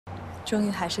终于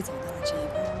还是走到了这一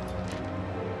步。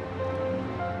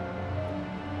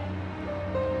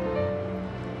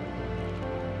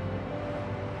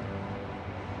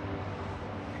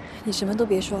你什么都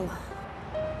别说了，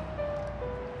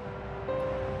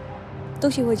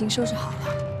东西我已经收拾好了，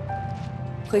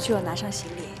回去我拿上行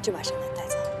李就把沈南带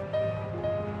走。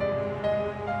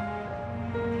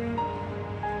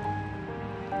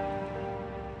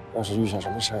要是遇上什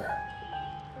么事儿，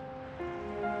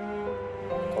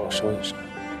跟我说一声。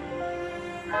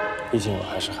毕竟我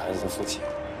还是孩子的父亲。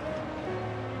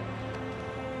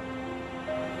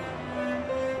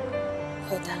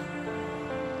会的。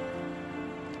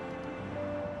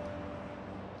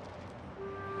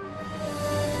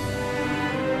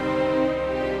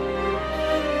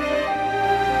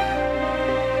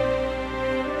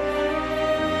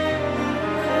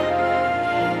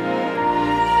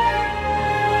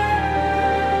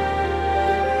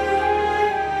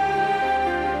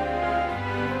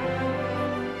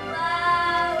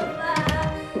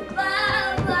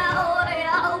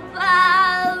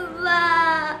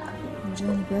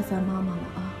别烦妈妈了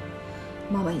啊，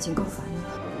妈妈已经够烦的了。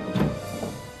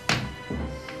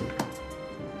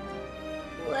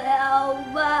我要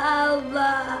妈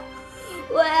妈，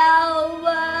我要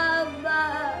妈妈，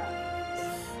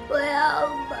我要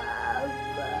妈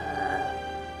妈，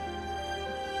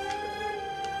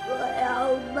我要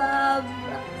妈妈，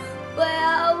我要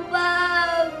妈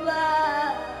妈，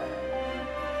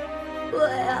我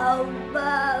要妈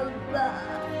妈。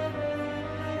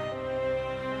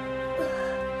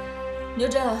 刘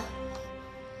真，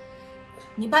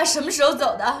你爸什么时候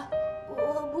走的？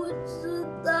我不知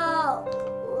道。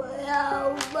我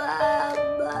要妈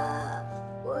妈，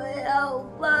我要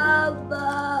妈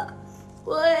妈，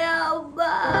我要妈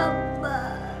妈。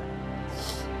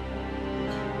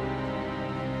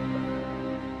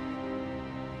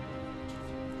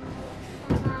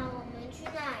妈妈，我们去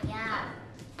哪呀？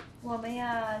我们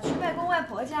呀，去外公外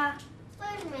婆家。为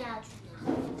什么要去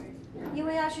那？ 因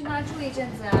为要去那儿住一阵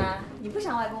子啊！你不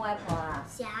想外公外婆啊？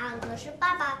想，可是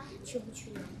爸爸去不去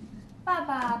呢？爸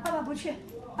爸不去，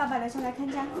爸爸留下来看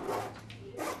家。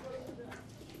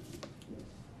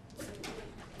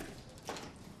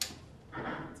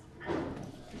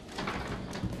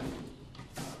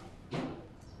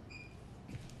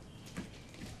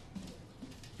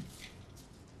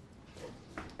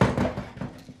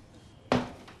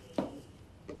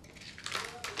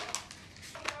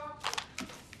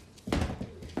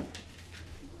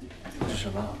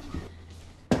什么？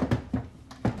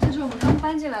这是我们刚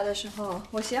搬进来的时候，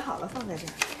我写好了放在这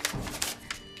儿。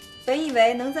本以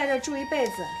为能在这儿住一辈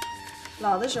子，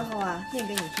老的时候啊念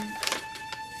给你听。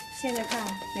现在看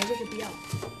没这个必要。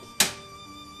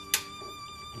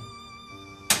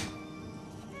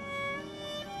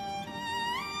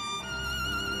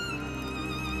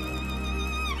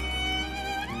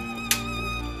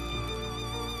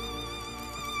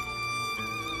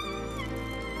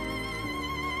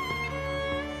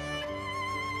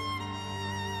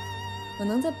我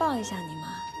能再抱一下你吗？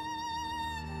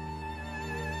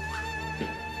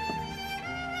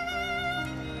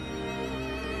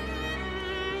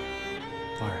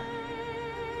当然。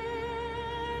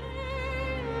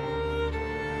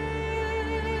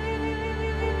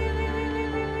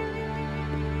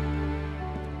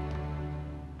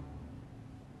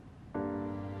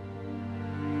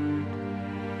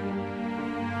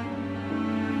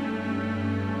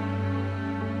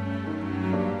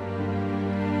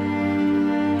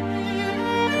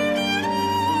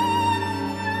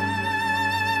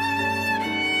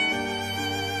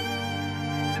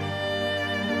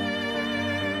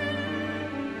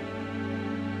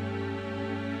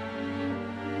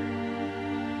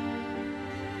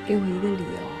给我一个理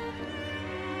由，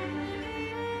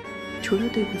除了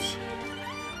对不起，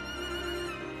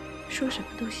说什么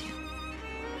都行。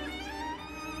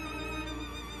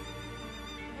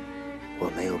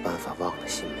我没有办法忘了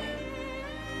新梅。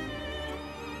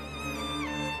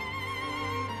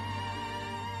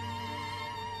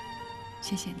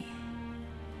谢谢你，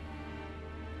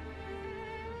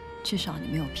至少你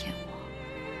没有骗我。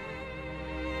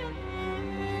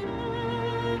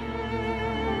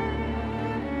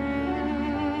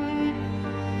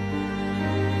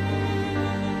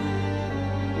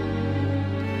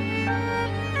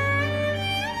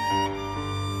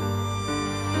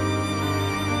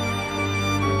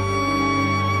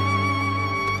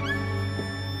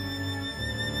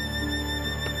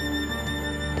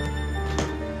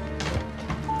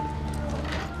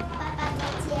 爸爸再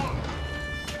见。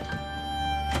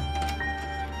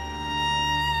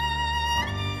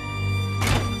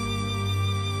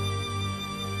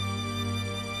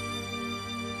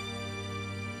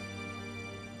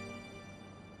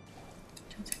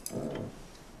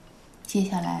接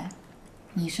下来，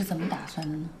你是怎么打算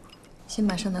的呢？先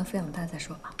把生男抚养大再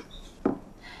说吧。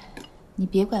你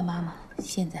别怪妈妈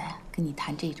现在跟你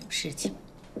谈这种事情，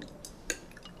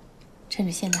趁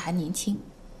着现在还年轻，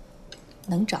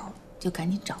能找就赶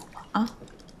紧找吧啊！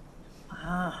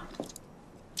妈，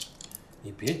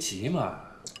你别急嘛，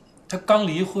他刚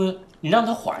离婚，你让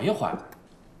他缓一缓。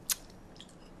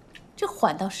这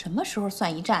缓到什么时候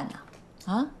算一站呢？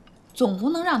啊，总不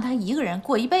能让他一个人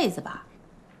过一辈子吧？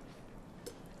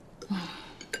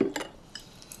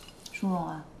淑荣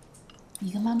啊，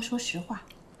你跟妈妈说实话，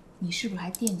你是不是还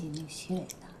惦记那个齐磊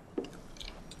呢？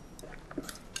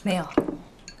没有，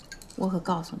我可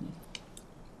告诉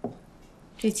你，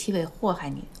这齐伟祸害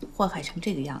你，祸害成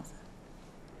这个样子，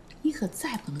你可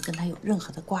再不能跟他有任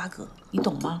何的瓜葛，你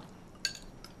懂吗？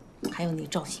还有那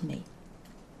赵新梅，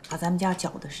把咱们家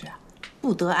搅的是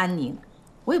不得安宁。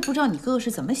我也不知道你哥哥是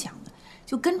怎么想的，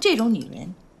就跟这种女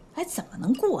人，还怎么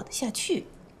能过得下去？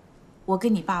我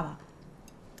跟你爸爸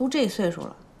都这岁数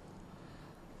了，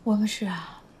我们是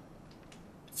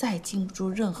再经不住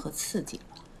任何刺激了。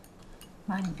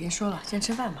妈，你别说了，先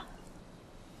吃饭吧。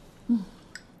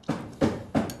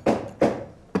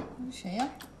谁呀？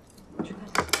去看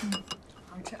看。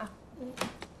好好吃啊。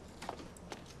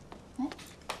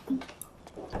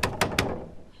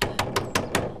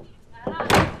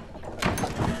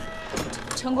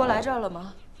陈国来这儿了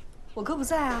吗？我哥不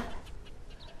在啊。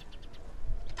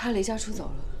他离家出走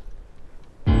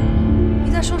了。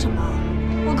你在说什么？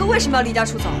我哥为什么要离家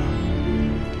出走？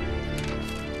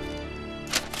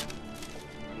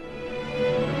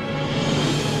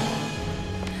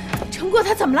陈国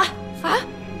他怎么了？啊？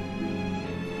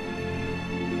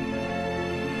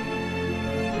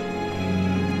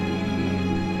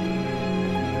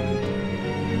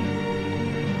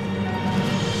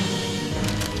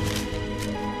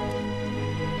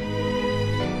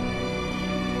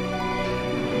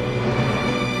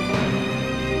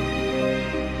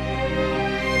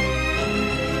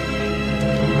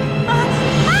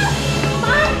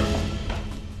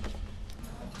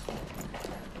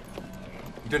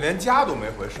这连家都没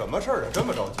回，什么事儿啊？这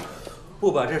么着急？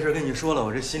不把这事跟你说了，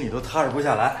我这心里都踏实不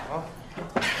下来啊！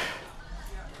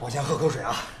我先喝口水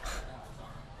啊。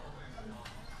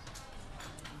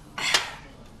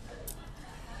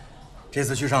这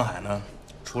次去上海呢，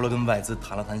除了跟外资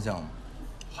谈了谈项目，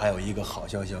还有一个好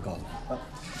消息要告诉你。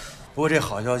不过这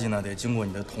好消息呢，得经过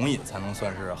你的同意才能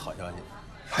算是好消息。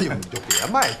哎呦，你就别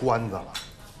卖关子了。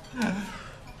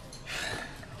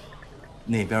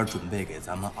那边准备给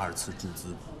咱们2次注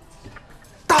资，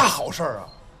大好事儿啊！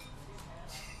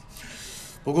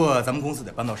不过咱们公司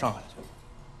得搬到上海去。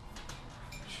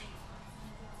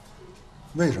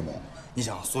为什么呀？你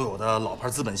想，所有的老牌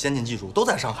资本、先进技术都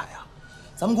在上海呀。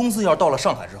咱们公司要是到了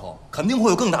上海之后，肯定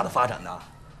会有更大的发展的。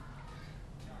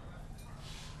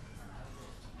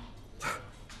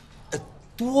哎，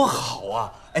多好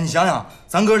啊！哎，你想想，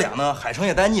咱哥俩呢，海城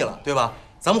也待腻了，对吧？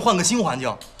咱们换个新环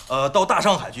境。到大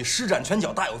上海去施展拳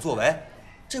脚，大有作为，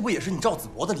这不也是你赵子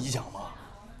博的理想吗？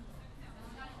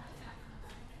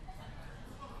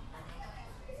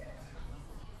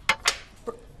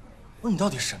不是你到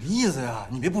底什么意思呀？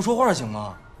你别不说话行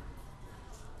吗？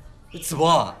子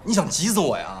博，你想急死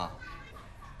我呀？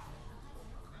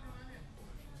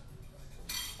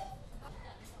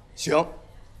行，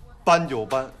搬就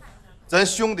搬，咱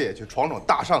兄弟也去闯闯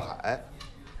大上海。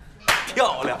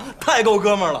漂亮，太够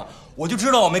哥们儿了！我就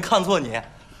知道我没看错你。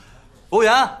服务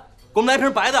员，给我们来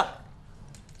瓶白的。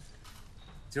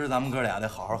今儿咱们哥俩得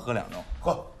好好喝2盅。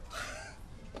喝。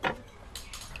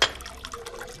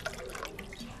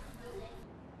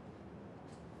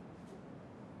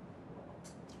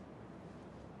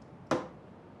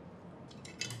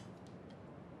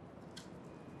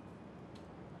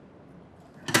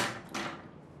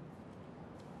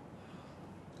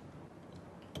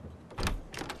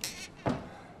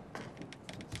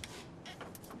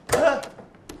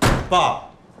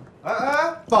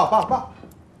爸，爸，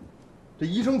这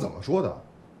医生怎么说的？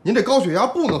您这高血压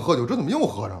不能喝酒，这怎么又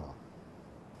喝上了？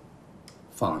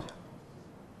放下！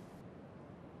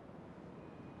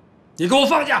你给我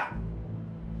放下！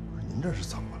您这是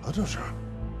怎么了？这是？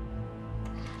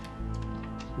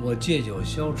我借酒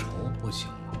消愁不行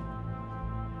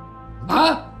吗？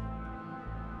啊？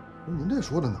不是您这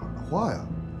说的哪儿的话呀？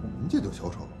您借酒消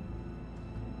愁？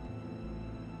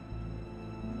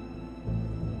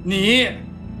你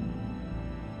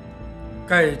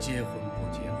该结婚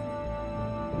不结婚？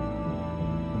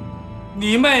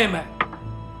你妹妹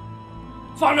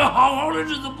放着好好的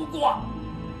日子不过，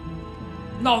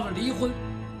闹着离婚，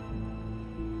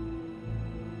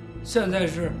现在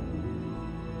是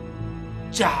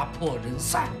家破人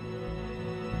散。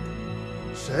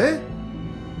谁？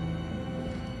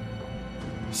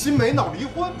新梅闹离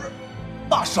婚？不是，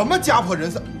爸，什么家破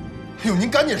人散？哎呦，您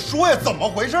赶紧说呀，怎么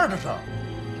回事这是？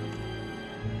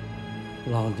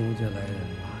老牛家来人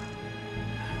了，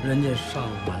人家上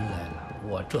门来了，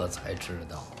我这才知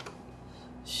道，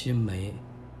新梅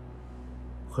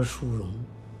和淑荣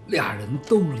俩人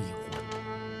都离婚。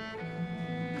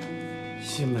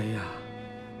新梅呀，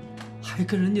还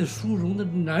跟人家淑荣的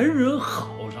男人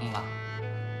好上了。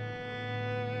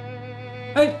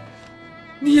哎，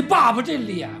你爸爸这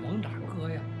脸往哪儿搁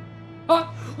呀？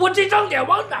啊，我这张脸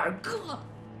往哪儿搁？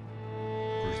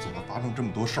不是，怎么发生这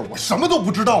么多事儿，我什么都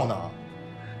不知道呢？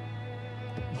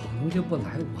老牛家不来，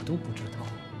我都不知道。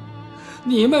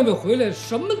你妹妹回来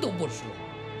什么都不说。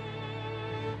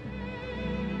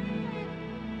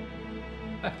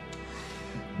哎，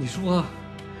你说，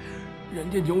人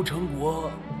家牛成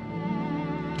国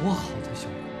多好的小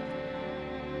伙，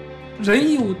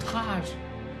人又踏实，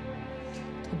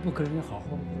他不跟人好好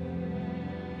过。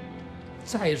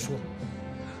再说，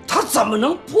他怎么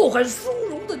能破坏淑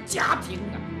荣的家庭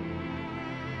呢？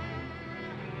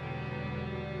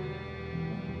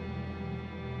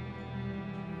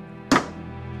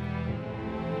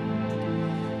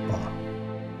爸，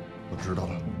我知道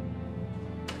了。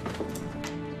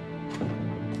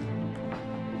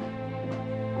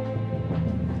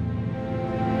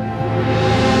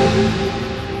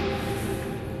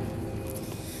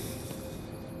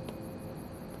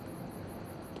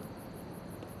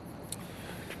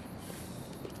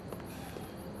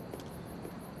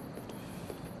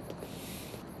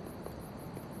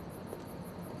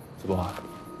子博，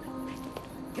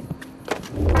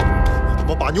你怎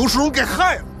么把牛淑荣给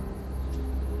害了？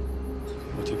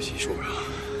我对不起淑荣，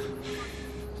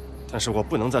但是我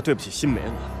不能再对不起新梅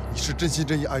了。你是真心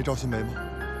真意爱赵新梅吗？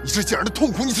你是想让她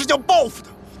痛苦，你是想报复她。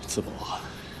子博，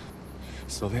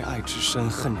所谓爱之深，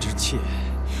恨之切，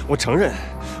我承认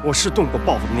我是动过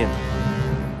报复的念头，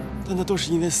但那都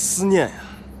是因为思念呀。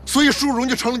所以淑荣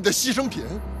就成了你的牺牲品。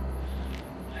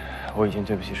我已经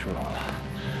对不起淑荣了，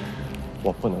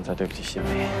我不能再对不起新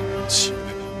梅。新梅，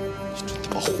你这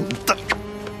他妈混蛋！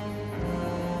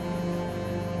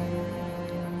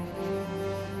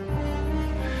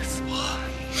子博，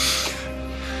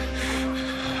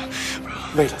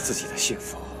为了自己的幸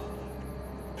福，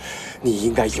你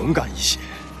应该勇敢一些。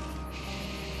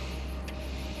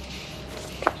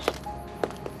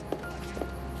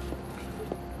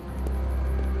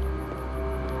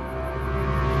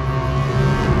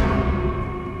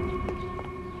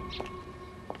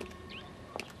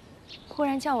忽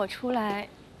然叫我出来，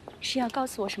是要告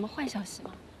诉我什么坏消息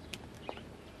吗？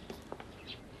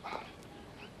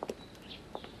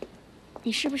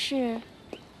你是不是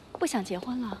不想结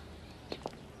婚了？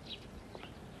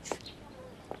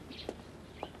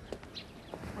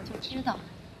我就知道。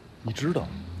你知道？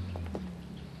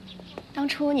当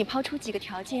初你抛出几个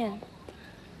条件，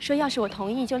说要是我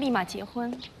同意就立马结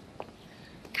婚，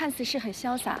看似是很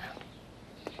潇洒，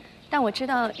但我知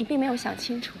道你并没有想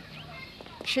清楚。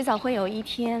迟早会有一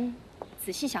天，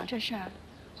仔细想这事儿，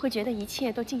会觉得一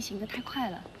切都进行得太快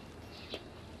了。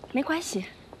没关系，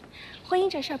婚姻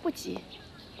这事儿不急，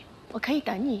我可以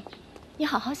等你。你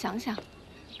好好想想，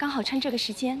刚好趁这个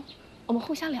时间，我们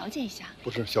互相了解一下。不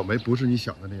是小梅，不是你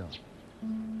想的那样。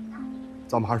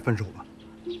咱们还是分手吧。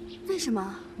为什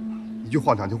么？一句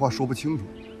话两句话说不清楚。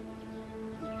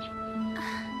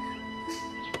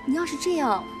你要是这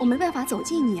样，我没办法走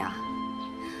近你啊。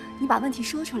你把问题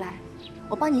说出来。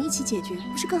我帮你一起解决，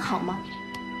不是更好吗？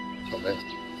小梅，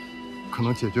可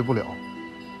能解决不了。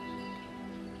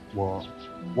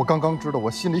我刚刚知道，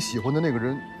我心里喜欢的那个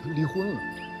人他离婚了。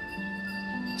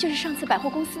就是上次百货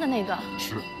公司的那个。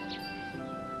是。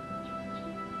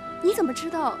你怎么知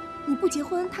道你不结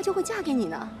婚他就会嫁给你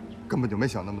呢？根本就没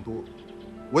想那么多，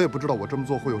我也不知道我这么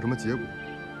做会有什么结果。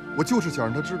我就是想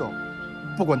让他知道，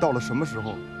不管到了什么时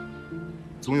候，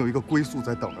总有一个归宿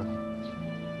在等着他。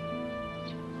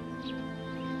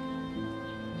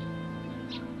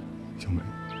小梅，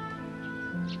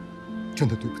真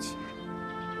的对不起。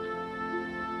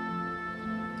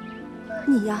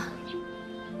你呀，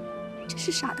真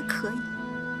是傻的可以。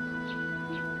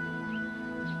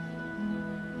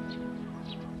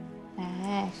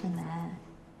来，盛楠，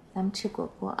咱们吃果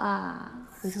果啊，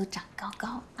回头长高高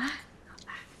啊，好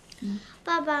吧？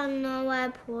爸爸呢？外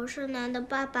婆，盛楠的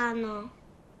爸爸呢？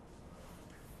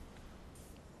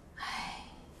唉，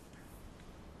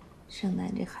盛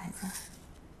楠这孩子。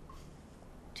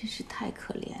真是太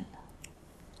可怜了。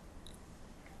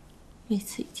每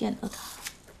次一见到他，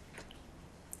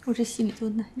我这心里就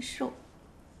难受。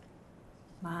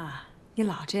妈，你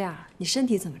老这样，你身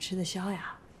体怎么吃得消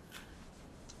呀？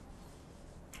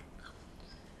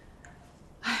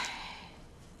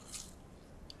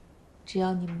只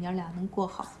要你们娘俩能过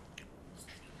好，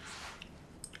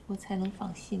我才能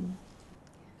放心呢。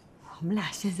我们俩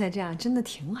现在这样真的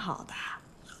挺好的。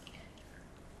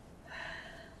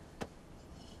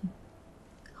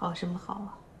好什么好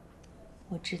啊？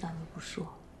我知道你不说，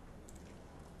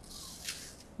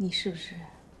你是不是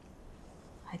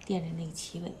还惦着那个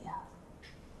齐伟呀？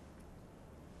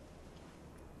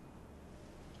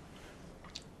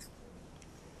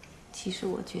其实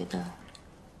我觉得，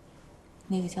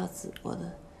那个叫子博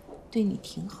的，对你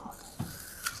挺好的，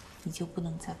你就不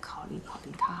能再考虑考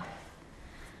虑他？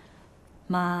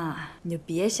妈，你就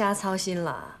别瞎操心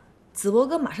了，子博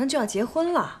哥马上就要结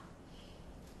婚了。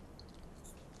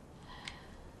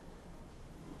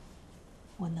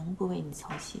我能不为你操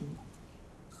心吗？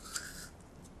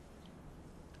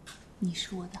你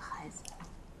是我的孩子。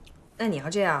那你要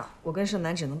这样，我跟盛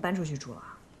楠只能搬出去住了。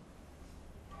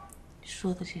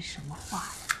说的这什么话呀？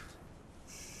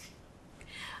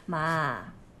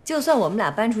妈，就算我们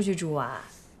俩搬出去住啊，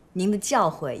您的教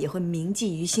诲也会铭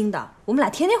记于心的。我们俩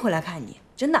天天回来看你，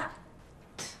真的。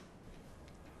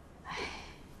哎，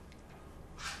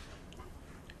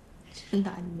真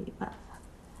拿你没办法。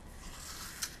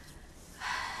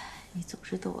你总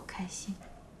是逗我开心。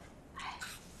哎，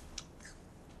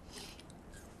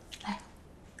来，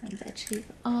咱再吃一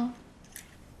个啊。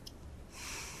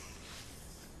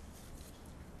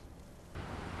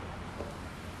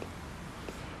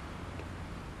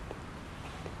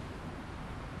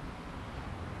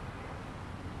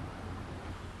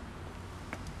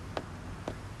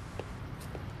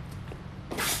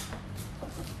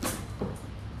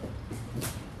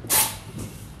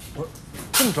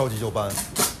这么着急就搬？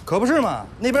可不是嘛，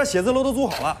那边写字楼都租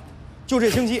好了，就这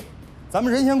星期，咱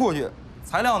们人先过去，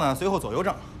材料呢随后走邮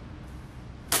政。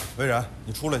魏然，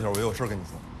你出来一下，我有事跟你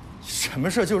说。什么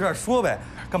事就这儿说呗，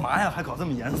干嘛呀？还搞这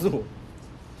么严肃？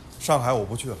上海我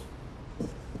不去了。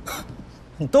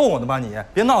你逗我呢吧你？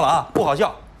别闹了啊，不好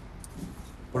笑。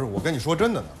不是，我跟你说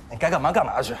真的呢。你该干嘛干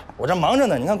嘛去，我这忙着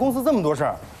呢。你看公司这么多事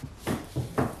儿。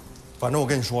反正我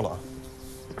跟你说了啊。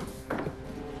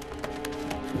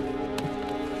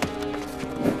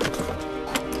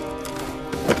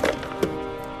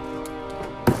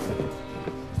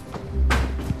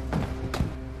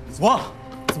子博，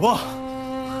子博，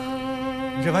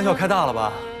你这玩笑开大了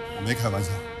吧？我没开玩笑。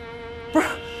不是，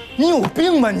你有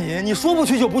病吧你？你说不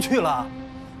去就不去了。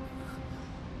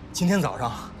今天早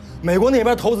上，美国那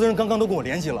边投资人刚刚都跟我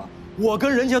联系了，我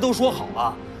跟人家都说好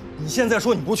了。你现在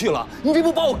说你不去了，你这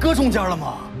不把我搁中间了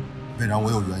吗？魏然，我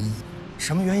有原因。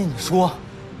什么原因？你说。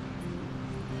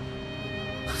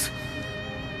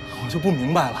我就不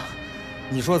明白了。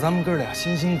你说咱们哥俩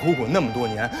辛辛苦苦那么多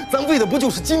年，咱为的不就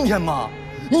是今天吗？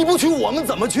你不去，我们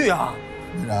怎么去啊？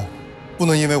魏然，不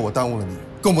能因为我耽误了你，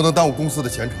更不能耽误公司的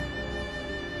前程。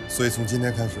所以从今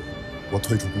天开始，我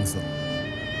退出公司了。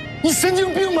你神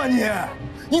经病吧你！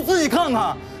你自己看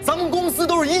看，咱们公司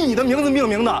都是以你的名字命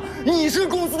名的，你是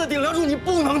公司的顶梁柱，你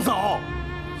不能走。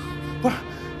不是，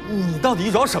你到底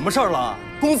遇着什么事儿了？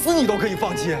公司你都可以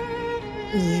放弃，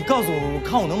你告诉我，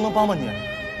看我能不能帮帮你。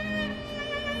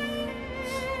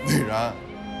魏然，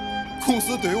公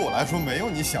司对于我来说没有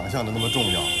你想象的那么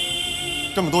重要。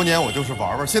这么多年我就是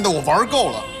玩玩，现在我玩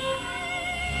够了。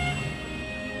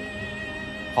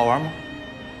好玩吗？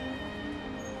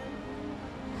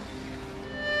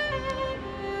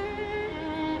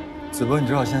子博，你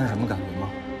知道现在什么感觉吗？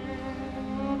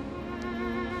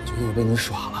觉得我被你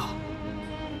耍了。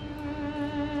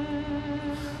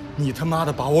你他妈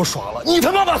的把我耍了！你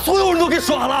他妈把所有人都给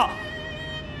耍了！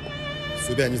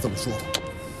随便你怎么说。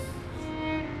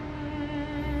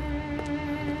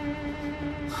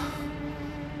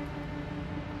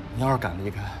你要是敢离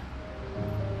开，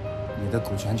你的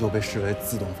股权就被视为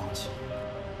自动放弃。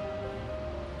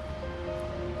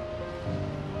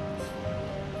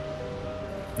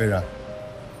魏然，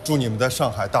祝你们在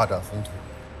上海大展宏图。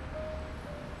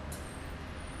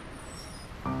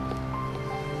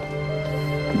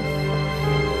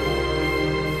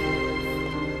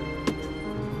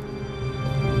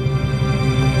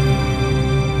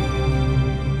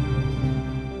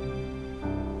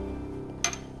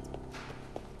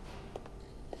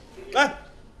来，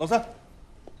老三，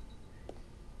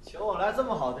请我来这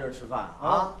么好地儿吃饭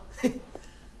啊？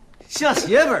像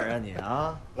写本啊你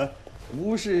啊！来，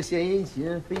无事献殷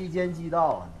勤，非奸即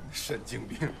盗啊你！神经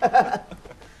病！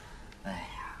哎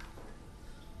呀，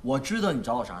我知道你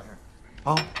找我啥事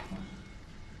儿啊？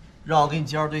让我给你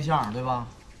介绍对象对吧？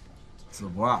子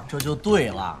博，这就对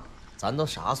了。咱都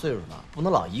啥岁数了，不能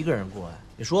老一个人过呀。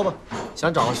你说吧，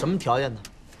想找个什么条件的？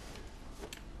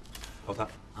老三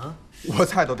啊，我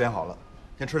菜都点好了，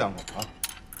先吃两口啊。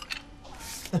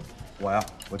我呀，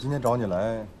我今天找你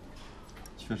来，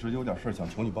确实有点事想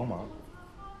求你帮忙。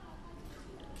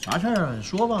啥事儿啊？你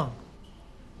说吧。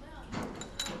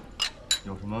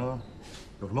有什么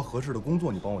合适的工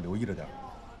作，你帮我留意着点。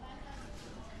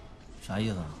啥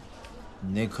意思啊？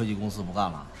你那科技公司不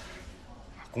干了？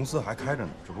公司还开着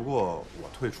呢，只不过我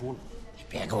退出了。你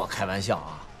别跟我开玩笑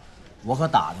啊！我可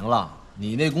打听了，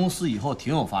你那公司以后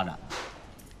挺有发展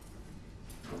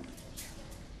的。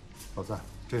老三，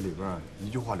这里边一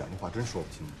句话两句话真说不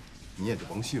清楚，你也就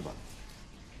甭细问了。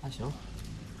那行，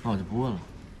那我就不问了。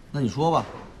那你说吧，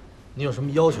你有什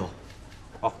么要求？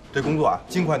好，这工作啊，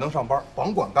尽快能上班，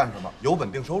甭管干什么，有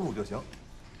稳定收入就行。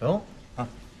行啊，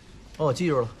那我记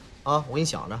住了啊，我给你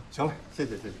想着。行了，谢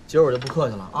谢。今儿我就不客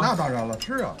气了啊。那当然了，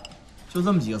是啊，就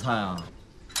这么几个菜啊。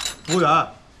服务员，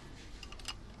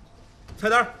菜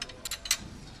单。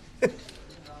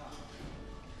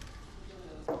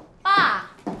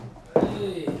爸，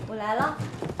我来了。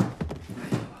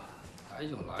来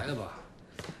就来了吧，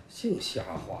净瞎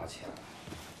花钱。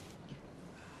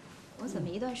我怎么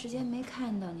一段时间没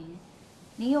看到您？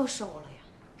您又瘦了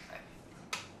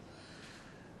呀？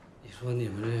你说你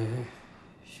们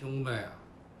这兄妹啊，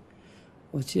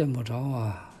我见不着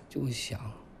啊就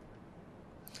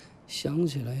想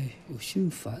起来又心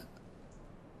烦。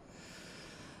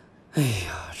哎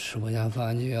呀，吃不下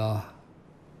饭去啊！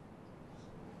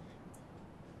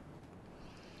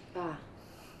爸，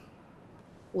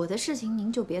我的事情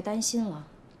您就别担心了，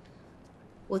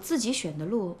我自己选的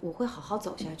路我会好好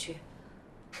走下去。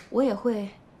我也会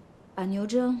把牛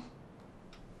真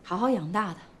好好养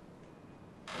大的，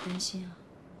别担心啊。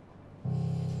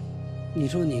你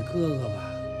说你哥哥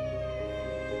吧，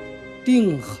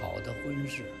定好的婚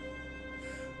事，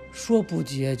说不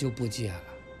结就不结了，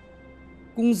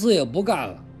公司也不干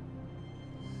了。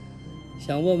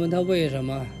想问问他为什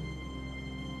么？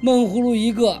闷葫芦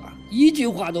一个，一句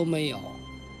话都没有，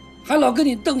还老跟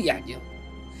你瞪眼睛。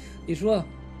你说，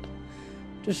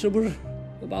这是不是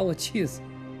要把我气死？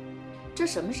这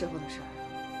什么时候的事儿？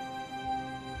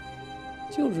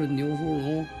就是牛淑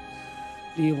荣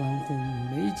离完婚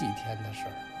没几天的事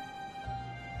儿。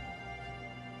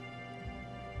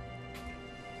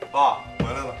爸，回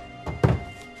来了。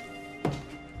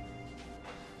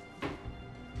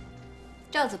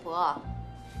赵子博，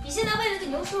你现在为了个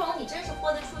牛淑荣，你真是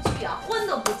豁得出去啊，婚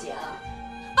都不结了。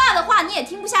爸的话你也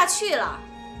听不下去了。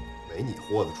没你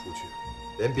豁得出去，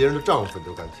连别人的丈夫你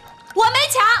都敢抢。我没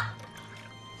抢。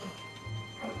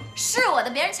是我的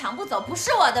别人抢不走，不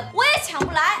是我的我也抢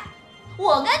不来。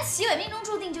我跟齐伟命中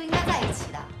注定就应该在一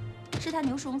起的，是他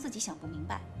牛淑荣自己想不明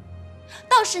白。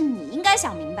倒是你应该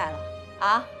想明白了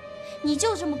啊！你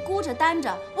就这么孤着单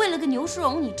着，为了个牛淑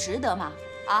荣，你值得吗？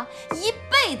啊，一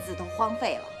辈子都荒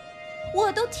废了，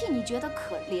我都替你觉得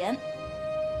可怜。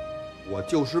我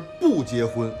就是不结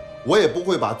婚，我也不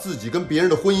会把自己跟别人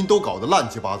的婚姻都搞得乱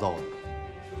七八糟的。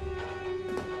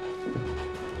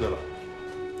对了，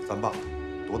咱爸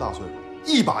多大岁数？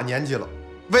一把年纪了，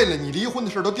为了你离婚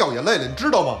的事都掉眼泪了，你知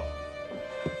道吗？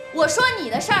我说你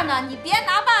的事儿呢，你别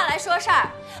拿爸来说事儿。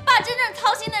爸真正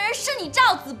操心的人是你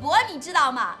赵子博，你知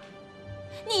道吗？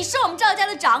你是我们赵家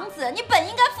的长子，你本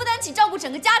应该负担起照顾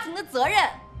整个家庭的责任。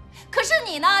可是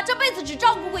你呢，这辈子只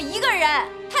照顾过一个人，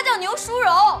他叫牛淑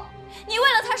荣。你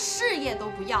为了他事业都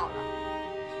不要了。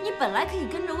你本来可以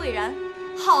跟着魏然，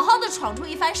好好的闯出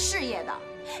一番事业的。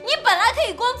你本来可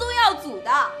以光宗耀祖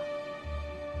的。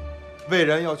魏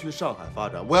然要去上海发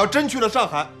展，我要真去了上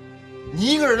海，你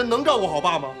一个人能照顾好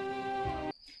爸吗？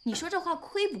你说这话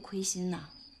亏不亏心呢？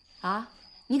啊，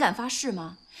你敢发誓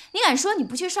吗？你敢说你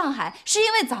不去上海是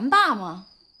因为咱爸吗？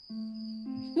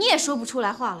你也说不出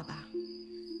来话了吧？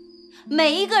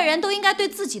每一个人都应该对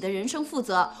自己的人生负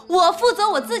责，我负责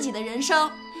我自己的人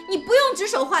生，你不用指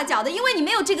手画脚的，因为你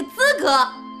没有这个资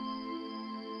格。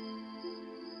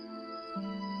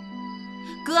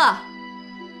哥，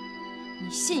你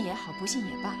信也好，不信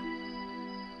也罢，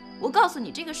我告诉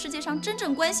你，这个世界上真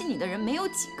正关心你的人没有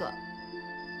几个。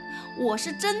我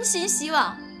是真心希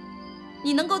望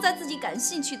你能够在自己感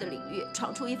兴趣的领域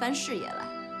闯出一番事业来，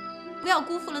不要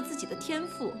辜负了自己的天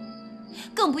赋，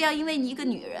更不要因为你一个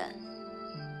女人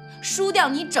输掉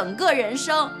你整个人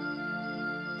生。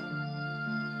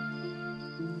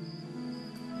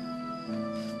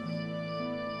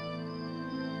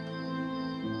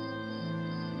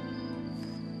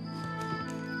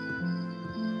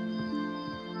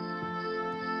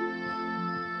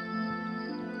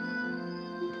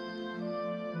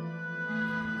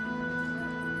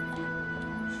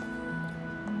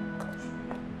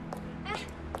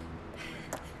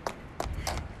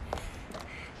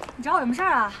你找我什么事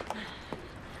儿啊？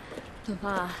朵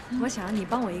芳，我想让你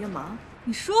帮我一个忙。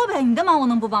你说呗，你的忙我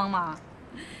能不帮吗？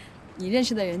你认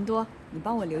识的人多，你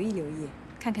帮我留意留意，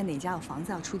看看哪家有房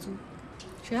子要出租。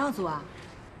谁要租啊？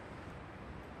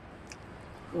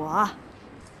我。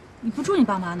你不住你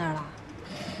爸妈那儿了？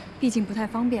毕竟不太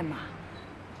方便嘛，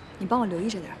你帮我留意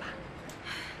着点吧。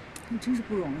你真是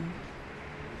不容易。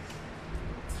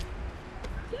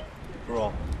叔叔，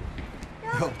哟，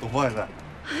董婆也在。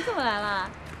你怎么来了？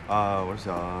啊，我是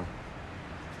想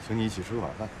请你一起吃个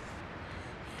晚饭。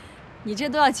你这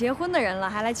都要结婚的人了，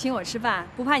还来请我吃饭，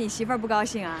不怕你媳妇儿不高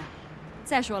兴啊？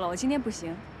再说了，我今天不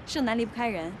行，盛楠离不开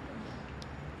人。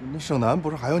那盛楠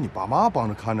不是还有你爸妈帮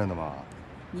着看着呢吗？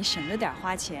你省着点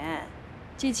花钱，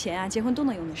这钱啊，结婚都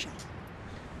能用得上。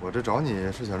我这找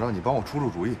你是想让你帮我出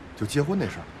出主意，就结婚那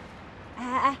事儿。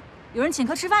哎，有人请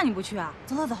客吃饭你不去啊？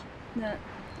走走走，那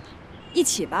一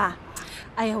起吧。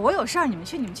哎呀，我有事儿，你们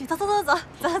去，走走走走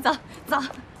走走走。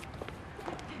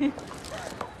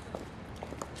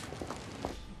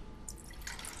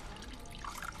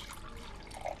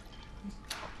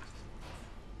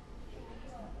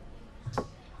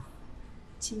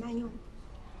请慢用。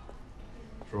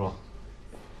师傅，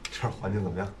这儿环境怎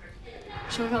么样？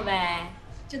说说呗，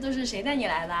这都是谁带你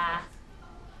来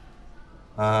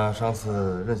的？上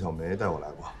次任小梅带我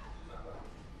来过。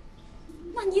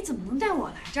那你怎么能带我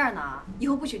来这儿呢？以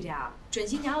后不许这样，准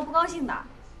新娘要不高兴的。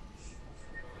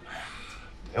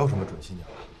没有什么准新娘。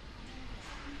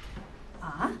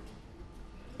啊？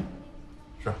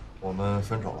是我们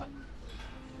分手了。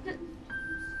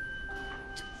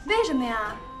为什么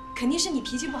呀？肯定是你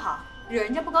脾气不好，惹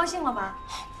人家不高兴了吧？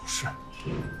不是，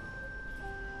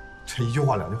这一句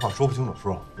话两句话说不清楚，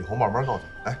叔叔，以后慢慢告诉你。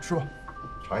来吃吧，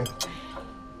尝一口。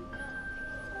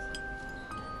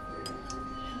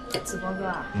子博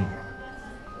哥，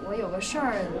我有个事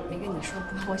儿没跟你说，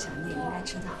不过我想你也应该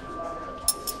知道。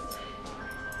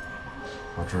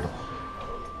我知道。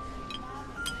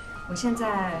我现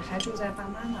在还住在爸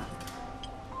妈那儿，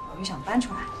我就想搬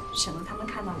出来，省得他们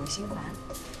看到我心烦。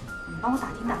你帮我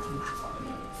打听打听吧，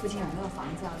附近有没有房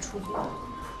子要出租？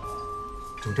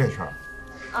就这事儿？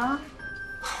啊？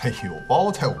哎呦，包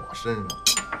在我身上。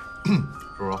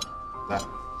叔叔，来，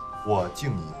我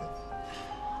敬你一杯。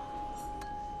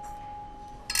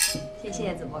谢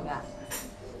谢子博哥。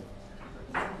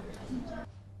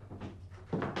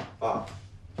爸，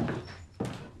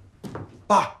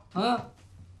爸，啊，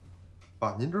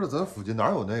爸，您知道咱附近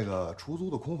哪有那个出租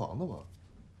的空房子吗？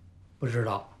不知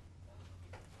道，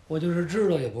我就是知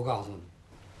道也不告诉你。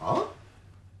啊？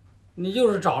你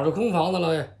就是找着空房子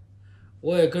了，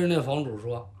我也跟人家房主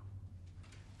说，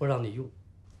不让你用。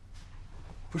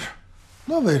不是，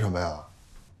那为什么呀？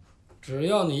只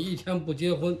要你一天不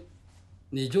结婚，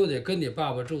你就得跟你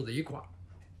爸爸住在一块儿。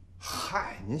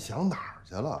嗨，您想哪儿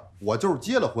去了？我就是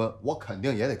结了婚，我肯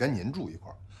定也得跟您住一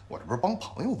块儿。我这不是帮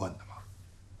朋友问的吗？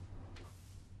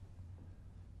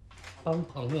帮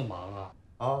朋友忙啊？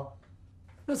啊，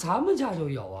那咱们家就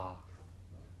有啊。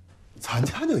咱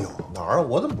家就有哪儿啊？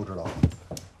我怎么不知道？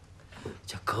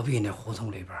就隔壁那胡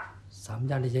同里边，咱们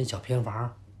家那间小偏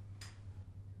房。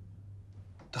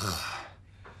嗨，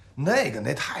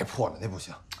那太破了，那不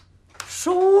行。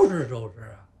收拾收拾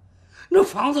啊，那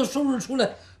房子收拾出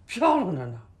来漂亮着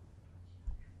呢。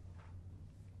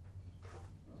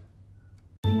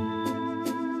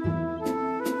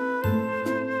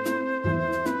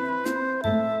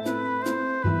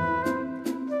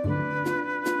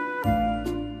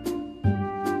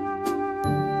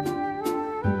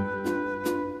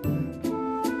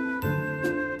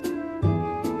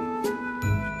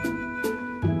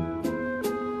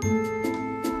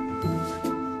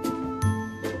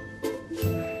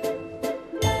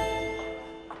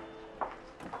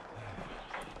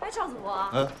赵子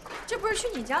博，这不是去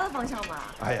你家的方向吗？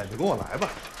哎呀，你跟我来吧。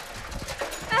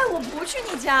哎，我不去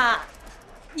你家。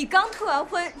你刚退完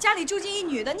婚，家里住进一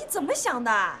女的，你怎么想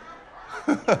的？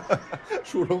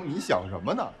淑荣，你想什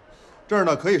么呢？这儿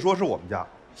呢可以说是我们家，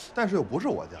但是又不是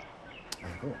我家。哎，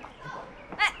跟我来吧。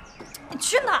哎，你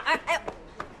去哪儿？哎呦！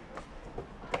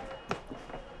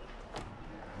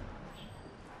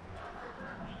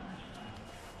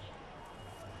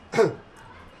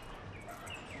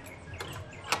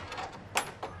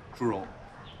淑荣，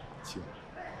请。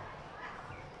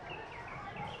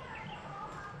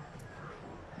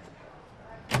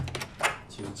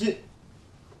请进。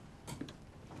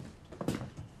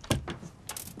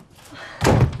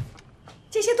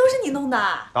这些都是你弄的？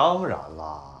当然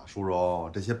啦，淑荣，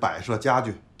这些摆设家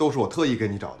具都是我特意给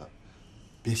你找的，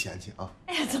别嫌弃啊。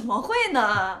哎呀，怎么会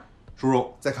呢？淑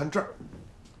荣，再看这儿。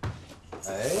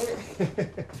哎，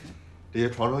这些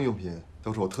床上用品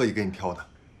都是我特意给你挑的，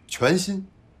全新。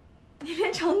你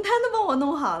连床单都帮我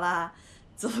弄好了，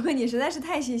子福哥，你实在是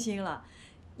太细心了，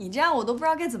你这样我都不知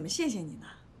道该怎么谢谢你呢。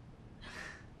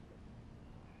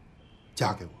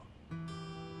嫁给我，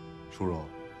淑荣，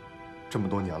这么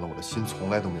多年了，我的心从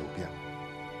来都没有变过。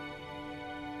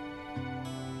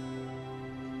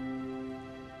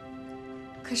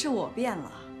可是我变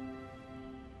了，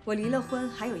我离了婚，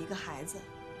还有一个孩子，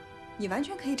你完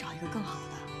全可以找一个更好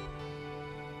的。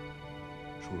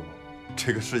淑荣，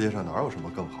这个世界上哪有什么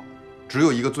更好的？只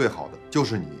有一个最好的，就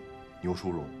是你，牛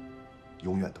淑荣，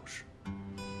永远都是。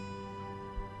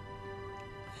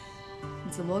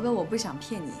子博哥，我不想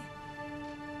骗你，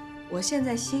我现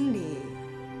在心里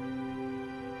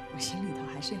头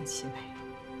还是有齐伟。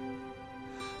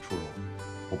淑荣，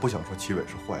我不想说齐伟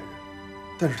是坏人，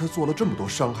但是他做了这么多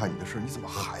伤害你的事，你怎么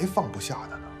还放不下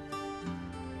他呢？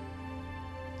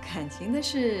感情的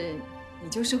事，你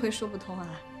就是会说不通啊。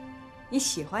你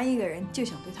喜欢一个人，就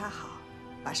想对他好，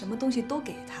把什么东西都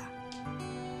给他。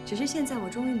只是现在我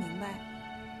终于明白，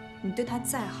你对他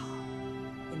再好，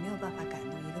也没有办法感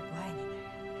动一个不爱你的人。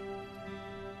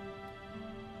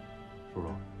淑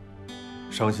荣，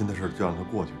伤心的事就让它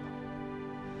过去吧。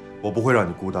我不会让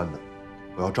你孤单的，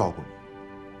我要照顾你，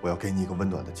我要给你一个温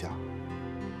暖的家。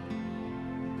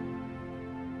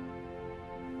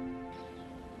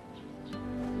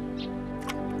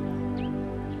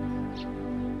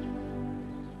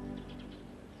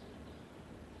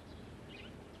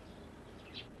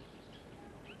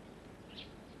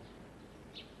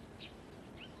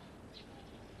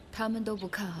他们都不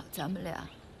看好咱们俩，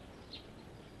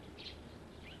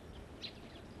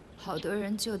好多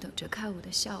人就等着看我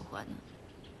的笑话呢。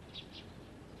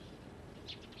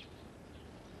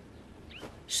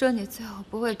说你最后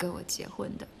不会跟我结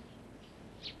婚的，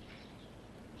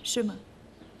是吗？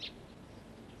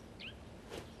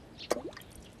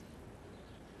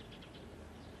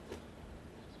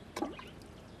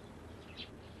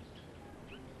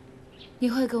你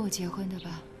会跟我结婚的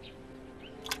吧？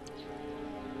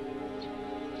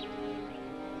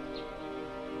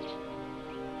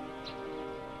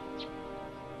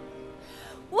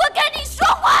我跟你说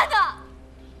话呢。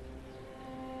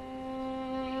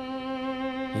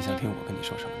你想听我跟你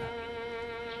说什么呢？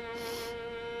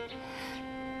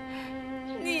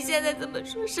你现在这么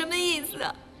说什么意思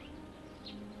啊？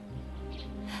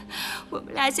我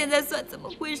们俩现在算怎么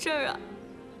回事啊？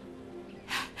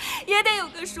也得有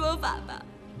个说法吧。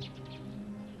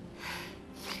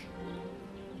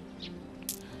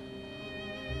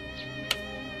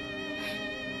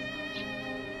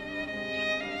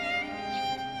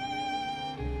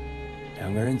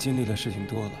两个人经历的事情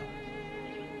多了，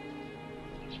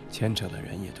牵扯的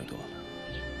人也就多了。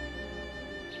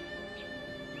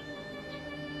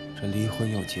这离婚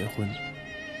又结婚，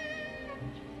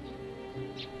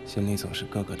心里总是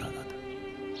疙疙瘩瘩的。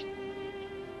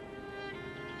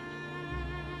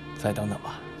再等等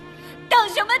吧。等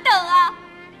什么等啊？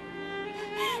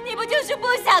你不就是不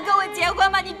想跟我结婚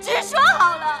吗？你直说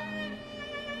好了。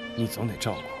你总得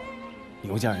照顾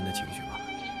牛家人的情绪吧？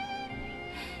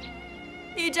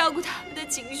你照顾他们的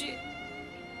情绪，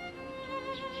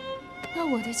那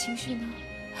我的情绪呢？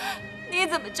你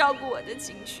怎么照顾我的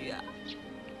情绪啊？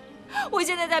我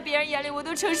现在在别人眼里我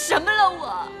都成什么了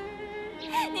我？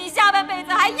你下半辈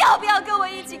子还要不要跟我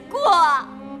一起过啊？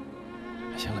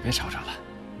行了，别吵吵了。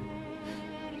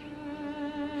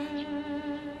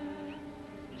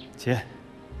姐，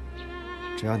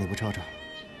只要你不吵吵，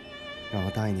让我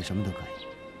答应你什么都可以。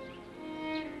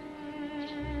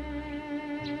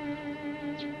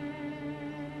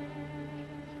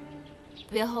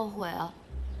别后悔啊！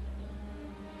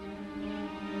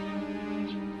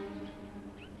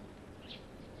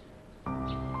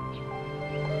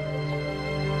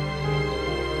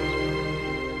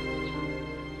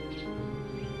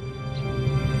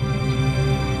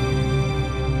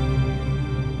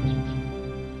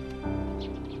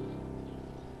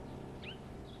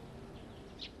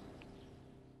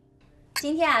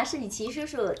今天啊，是你齐叔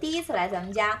叔第一次来咱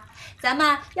们家，咱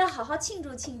们要好好庆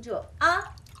祝庆祝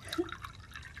啊！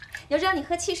牛正，你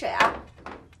喝汽水啊！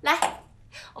来，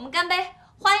我们干杯，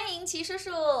欢迎齐叔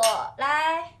叔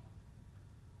来。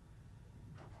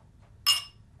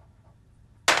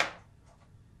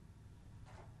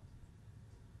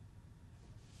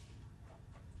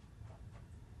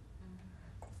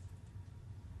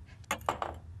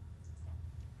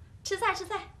吃菜吃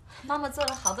菜，妈妈做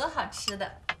了好多好吃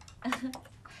的。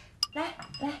来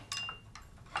来，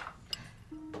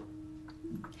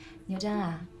牛真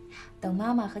啊，等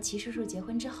妈妈和齐叔叔结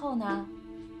婚之后呢，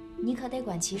你可得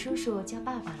管齐叔叔叫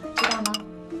爸爸了，知道吗？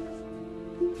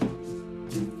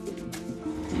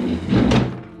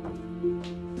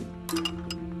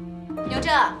牛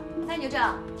正，哎，牛正，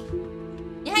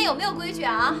还有没有规矩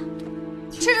啊？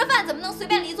吃着饭怎么能随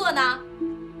便离座呢？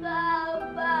爸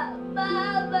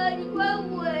爸，你快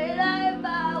回来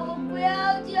吧！我不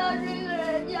要叫这个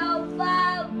人叫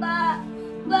爸爸。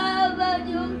爸爸，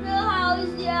就是好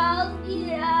想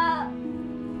你啊！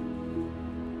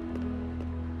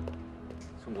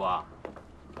宋国，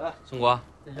哎，宋国，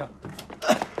在这儿。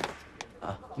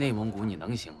啊，内蒙古你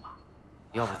能行吗？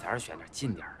要不咱还是选点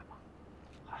近点的吧。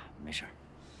哎，没事儿，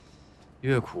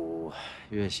越苦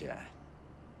越险，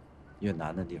越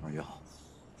难的地方越好。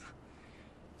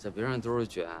这别人都是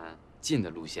选近的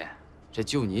路线，这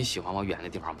就你喜欢往远的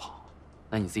地方跑，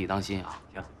那你自己当心啊。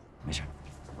行，没事，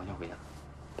我先回去了。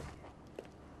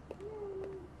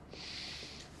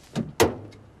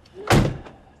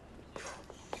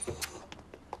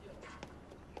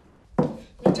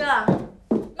林正，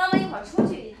妈妈一会儿出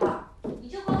去一趟，你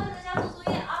就乖乖在家做作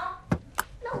业啊。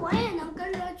那我也能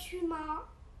跟着去吗？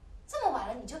这么晚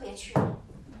了你就别去了。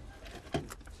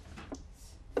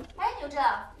哎，牛正，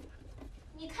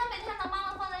你看没看到妈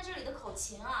妈放在这里的口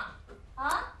琴啊？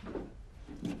啊？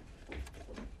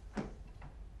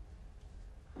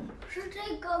是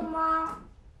这个吗？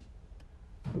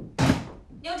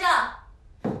牛正，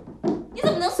你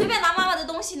怎么能随便拿妈妈的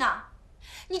东西呢？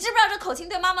你知不知道这口琴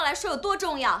对妈妈来说有多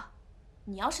重要？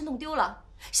你要是弄丢了，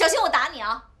小心我打你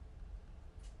啊！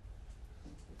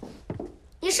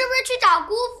你是不是去找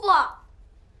姑父？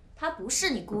他不是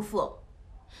你姑父，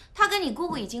他跟你姑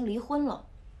姑已经离婚了，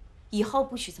以后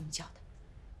不许这么叫他。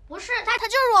不是，他就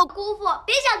是我姑父，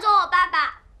别想做我爸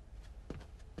爸。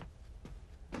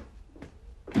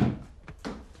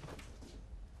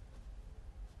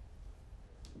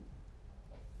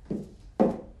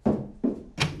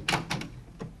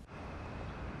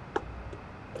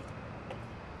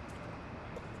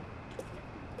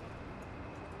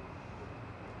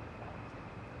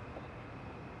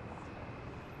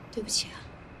对不起啊，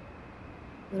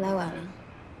我来晚了。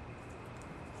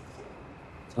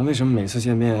咱为什么每次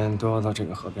见面都要到这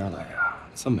个河边来呀？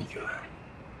这么远。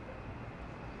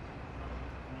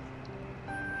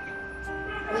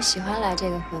我喜欢来这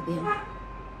个河边。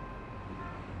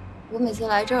我每次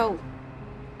来这儿，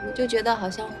我就觉得好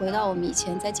像回到我们以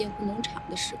前在建湖农场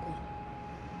的时光。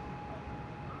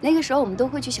那个时候我们都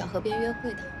会去小河边约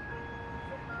会的。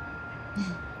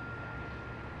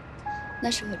那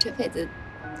是我这辈子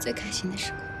最开心的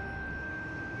时光。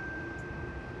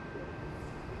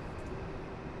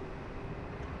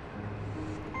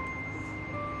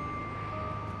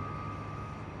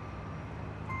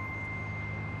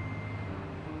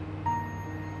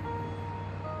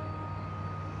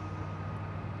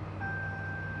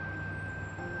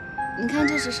你看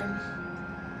这是什么？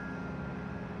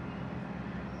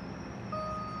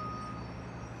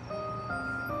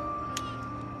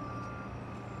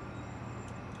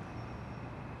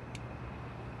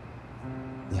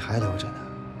你还留着呢？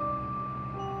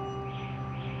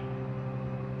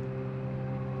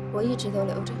我一直都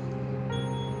留着。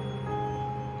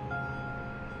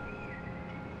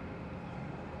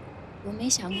我没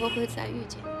想过会再遇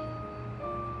见你，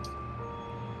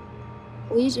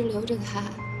我一直留着它，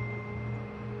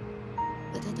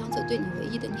把它当做对你唯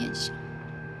一的念想。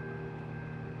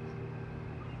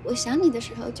我想你的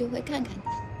时候就会看看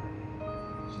它。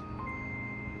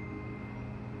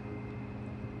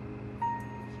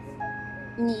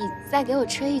你再给我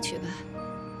吹一曲吧，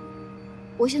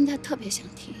我现在特别想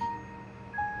听。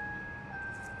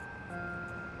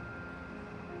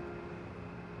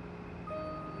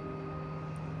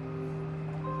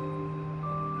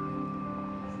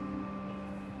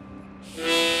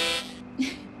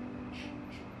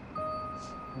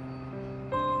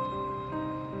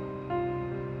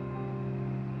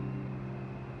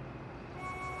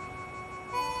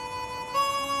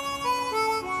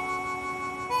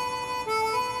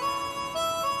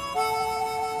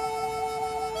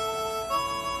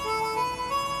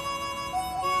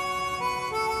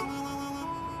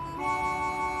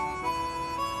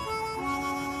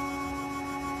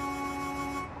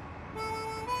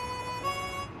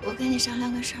我跟你商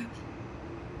量个事儿吧。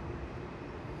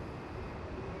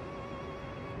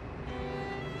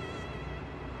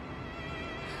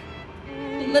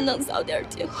我们能早点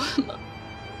结婚吗？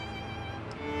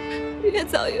越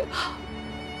早越好。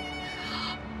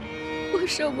我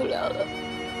受不了了，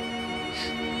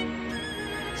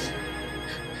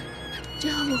这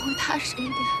样我会踏实一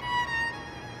点，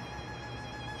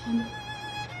好吗？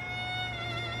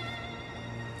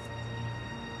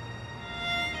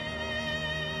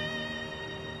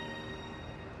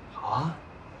好啊。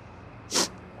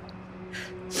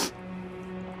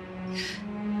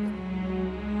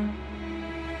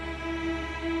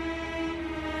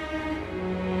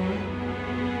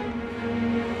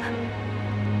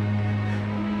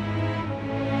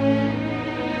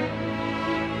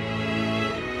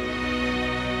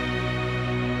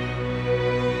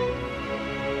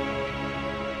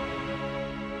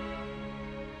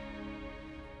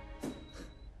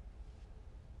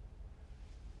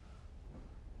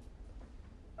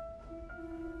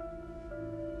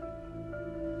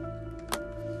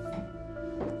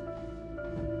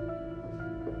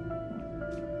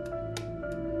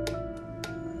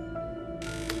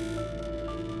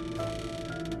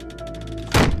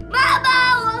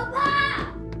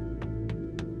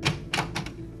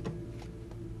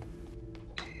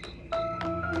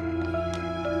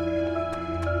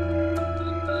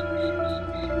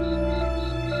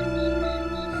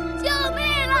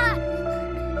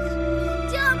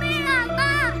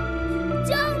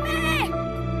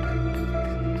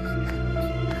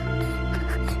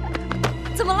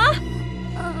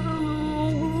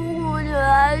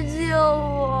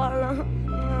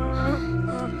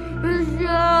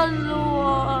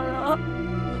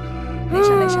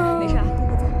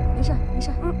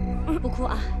哭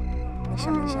啊，没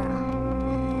事没事啊。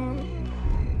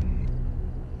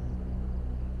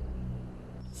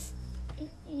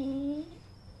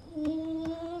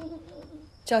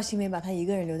赵新梅把他一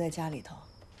个人留在家里头，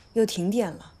又停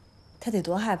电了，他得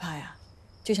多害怕呀，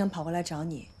就想跑过来找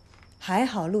你，还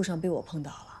好路上被我碰到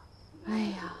了。哎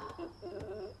呀，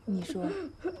你说，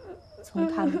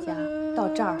从他们家到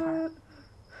这儿，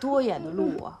多远的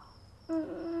路啊！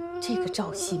这个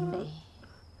赵新梅，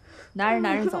男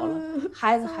人走了，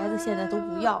孩子现在都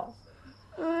不要了。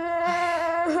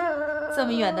哎，这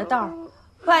么远的道，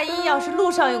万一要是路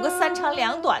上有个3长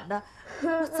2短的，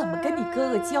我怎么跟你哥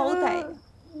哥交代呀？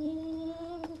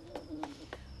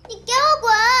你给我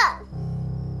滚！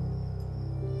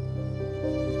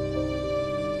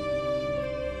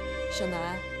小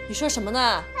南，你说什么呢？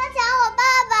他抢我爸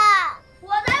爸！我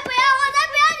才不要！我才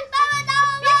不要你爸爸当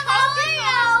我爸爸！我有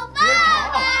爸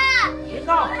爸！别闹！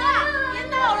别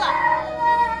闹了！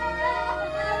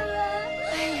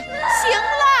哎呀，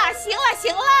行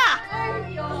了！哎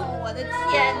呦，我的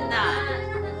天哪！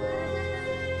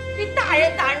这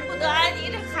大人不得安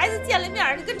宁，这孩子见了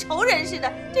面就跟仇人似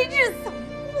的，这日子怎么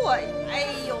过呀？哎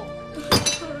呦！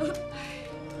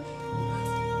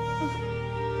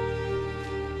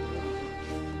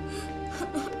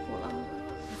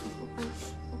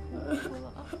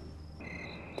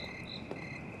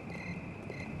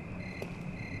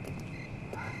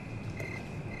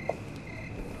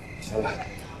行了，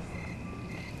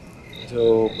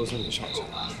就不送你上去了。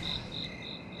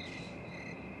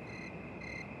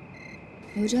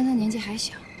刘真的年纪还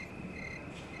小，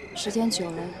时间久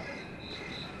了，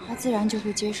他自然就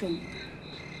会接受你。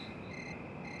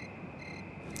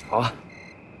好啊，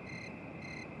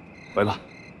回吧。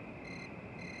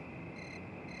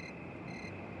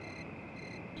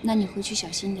那你回去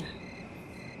小心点。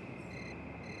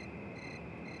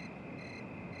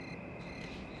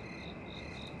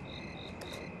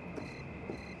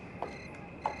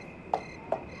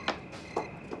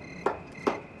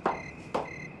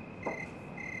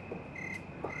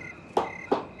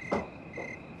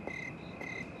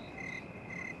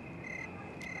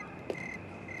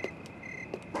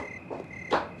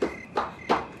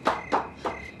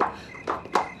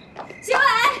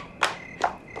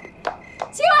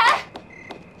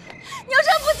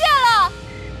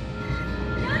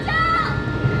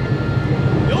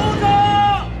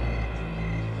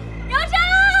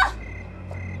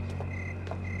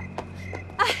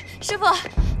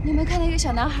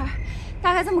小男孩，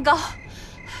大概这么高，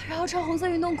然后穿红色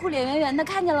运动裤，脸圆圆的，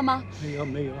看见了吗？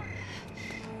没有。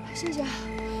谢谢。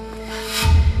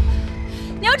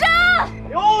牛正！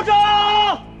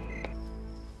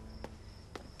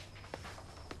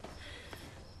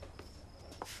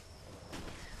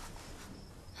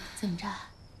怎么着，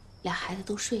俩孩子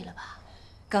都睡了吧？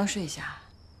刚睡下。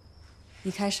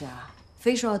一开始啊，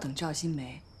非说要等赵新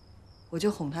梅，我就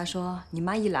哄他说：“你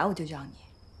妈一来我就叫你。”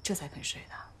这才肯睡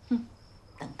的。哼。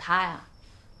等他呀，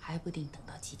还不定等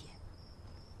到几点。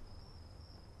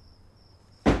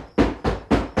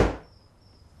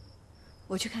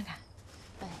我去看看。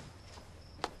哎。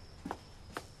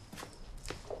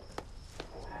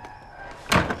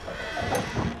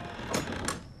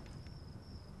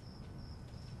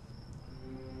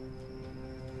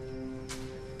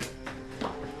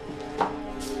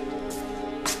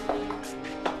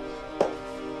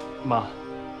妈。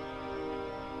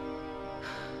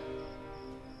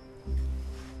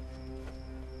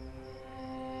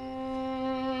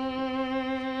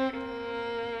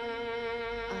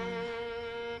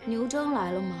牛征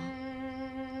来了吗？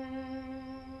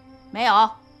没有。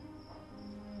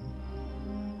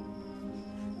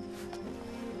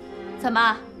怎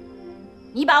么？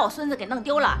你把我孙子给弄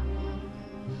丢了？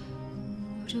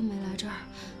牛征没来这儿，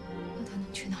那他能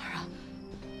去哪儿啊？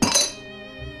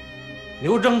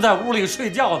牛征在屋里睡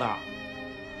觉呢。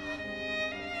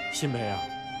新梅啊，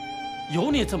有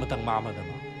你这么当妈妈的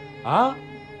吗？啊？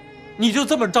你就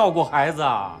这么照顾孩子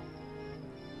啊？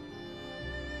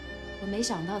我没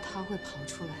想到他会跑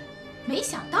出来。没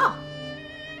想到？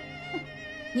哼，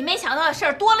你没想到的事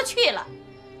儿多了去了，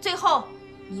最后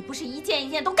你不是一件一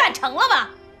件都干成了吗？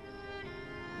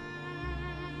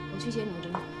我去接牛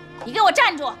征。你给我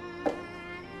站住！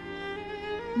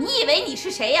你以为你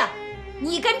是谁呀？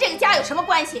你跟这个家有什么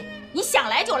关系？你想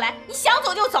来就来，你想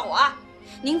走就走啊！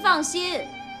您放心，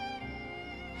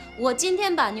我今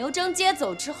天把牛征接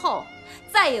走之后，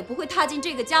再也不会踏进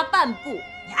这个家半步。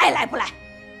你爱来不来？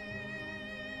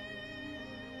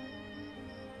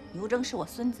牛征是我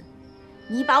孙子，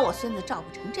你把我孙子照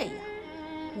顾成这样，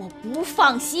我不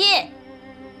放心。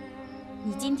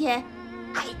你今天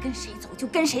爱跟谁走就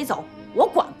跟谁走，我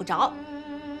管不着。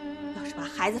要是把把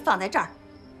孩子放在这儿，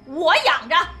我养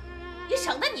着，也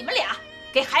省得你们俩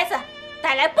给孩子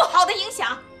带来不好的影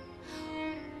响。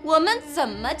我们怎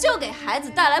么就给孩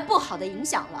子带来不好的影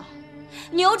响了？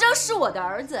牛征是我的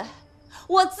儿子，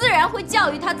我自然会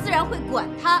教育他，自然会管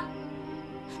他，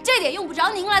这点用不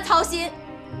着您来操心。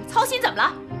你操心怎么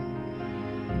了？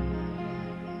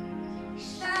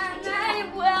奶奶，你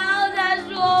不要再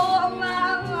说我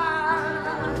妈妈。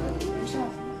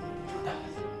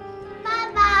爸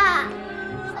爸，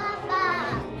爸爸。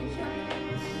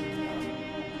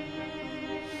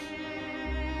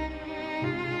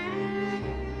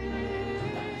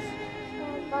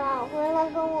爸爸，回来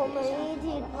跟我们一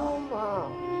起住吗？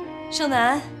盛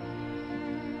楠，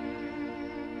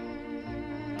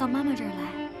到妈妈这儿来，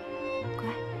乖。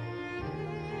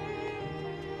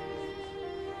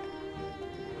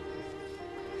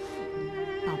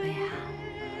宝贝啊，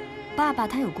爸爸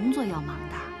他有工作要忙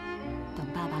的，等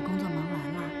爸爸工作忙完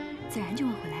了，自然就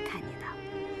会回来看你的。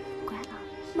乖了。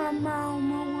妈妈，我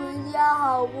们回家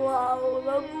好不好？我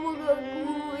们不跟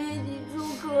姑姑一起住，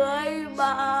可以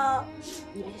吗？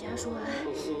你别瞎说啊，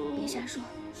别瞎说。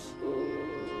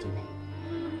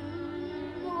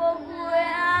我不要，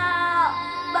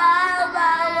爸爸，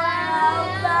我要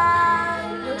爸。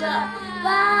刘正，爸，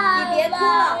你别哭了，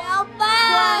我要爸。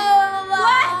乖，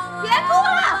别哭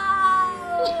了，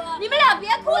你们俩别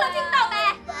哭了，听到没？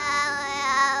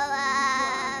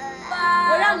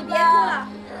我让你别哭了，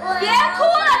别哭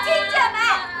了，听见没？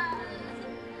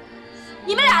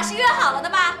你们俩是约好了的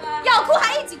吧？要哭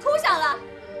还一起哭上了，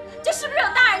这是不是有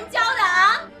大人教的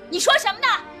啊？你说什么呢？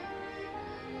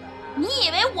你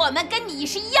以为我们跟你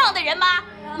是一样的人吗？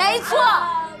没错，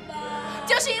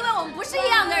就是因为我们不是一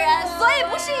样的人，所以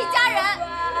不是一家人。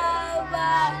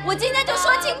我今天就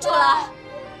说清楚了，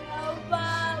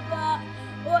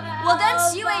我跟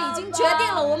齐伟已经决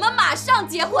定了，我们马上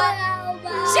结婚，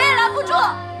谁也拦不住。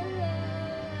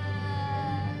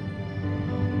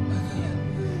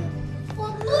我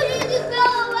不一定跟我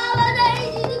妈妈在一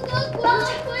起，你跟我不要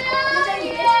你，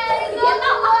别闹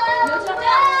啊！刘正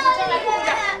来顾着。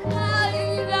你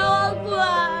让我滚！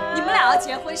你们俩要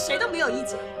结婚，谁都没有意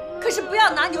见，可是不要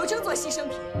拿牛征做牺牲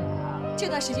品。这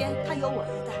段时间他有我一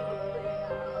带，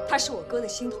他是我哥的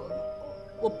心头肉，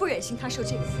我不忍心他受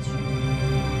这个委屈。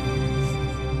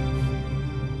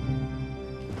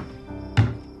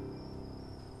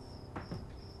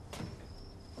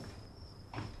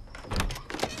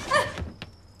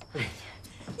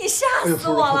你吓死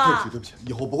我了！对不起，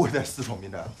以后不会再私闯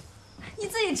民宅了。你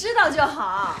自己知道就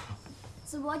好。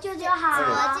子博舅舅好，子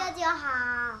博舅舅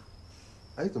好。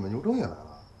哎，怎么牛征也来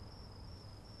了？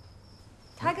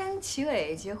他跟齐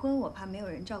伟结婚，我怕没有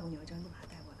人照顾牛征，就把他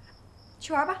带过来。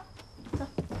去玩吧，走。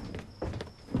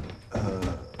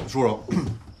叔叔，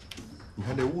你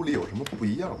看这屋里有什么不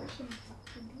一样的？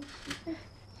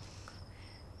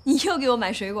你又给我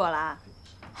买水果啦？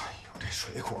哎呦，这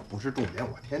水果不是重点，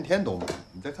我天天都买。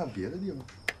你再看别的地方。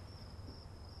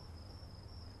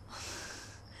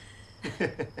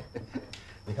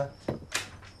你看，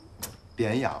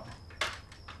典雅，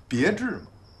别致嘛。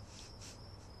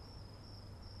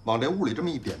往这屋里这么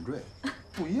一点缀，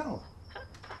不一样了。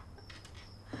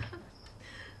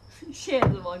谢谢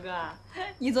子博哥，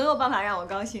你总有办法让我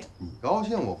高兴。你高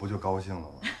兴，我不就高兴了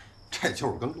吗？这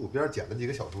就是跟路边捡了几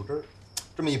个小树枝儿，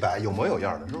这么一摆，有模有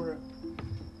样的，是不是？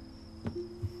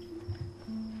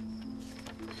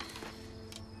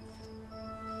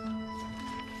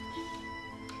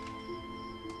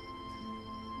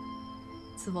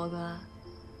子博哥，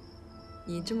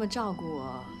你这么照顾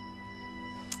我，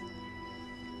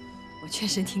我确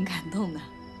实挺感动的。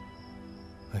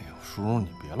哎呦，叔叔，你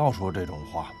别老说这种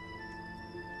话。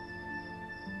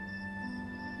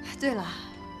对了，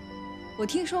我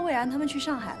听说魏然他们去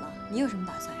上海了，你有什么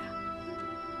打算呀？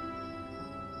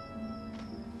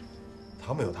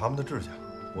他们有他们的志向，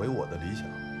我有我的理想。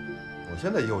我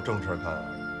现在也有正事看，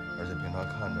而且平常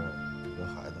看着跟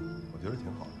孩子，我觉得挺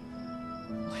好的。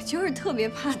我就是特别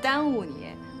怕耽误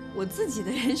你，我自己的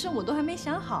人生我都还没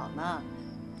想好呢。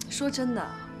说真的，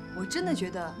我真的觉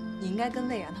得你应该跟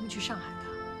魏然他们去上海的。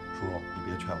叔叔，你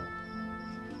别劝我。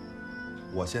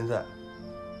我现在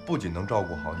不仅能照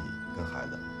顾好你跟孩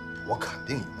子，我肯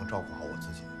定也能照顾好我自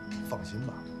己，放心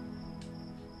吧。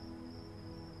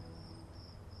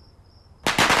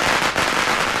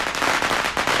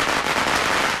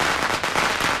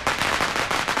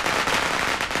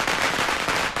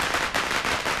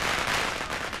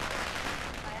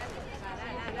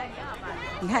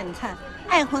你看，你看，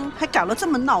爱婚还搞得这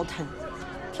么闹腾。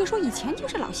听说以前就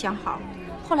是老相好，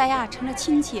后来呀成了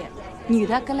亲戚，女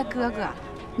的跟了哥哥，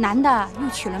男的又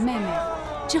娶了妹妹。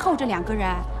之后这两个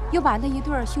人又把那一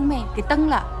对兄妹给蹬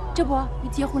了，这不你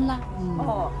结婚了？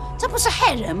哦，这不是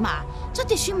害人吗？这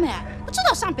弟兄们不知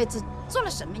道上辈子做了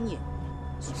什么孽。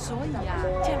所以呀，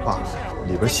爸，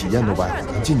里边喜宴都摆好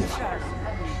了，你进去吧。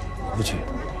不去。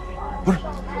不是，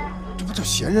这不就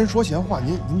闲人说闲话，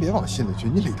您别往心里去，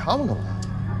你理他们干嘛？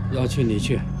要去你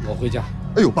去，我回家。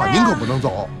哎呦，爸，您可不能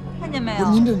走。看见没有？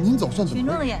您走算怎么？群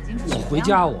众的眼睛是雪亮的。我回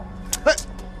家我。哎，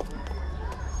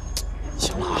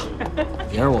行了啊，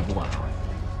别人我不管了。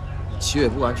齐伟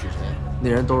不管娶谁，那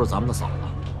人都是咱们的嫂子。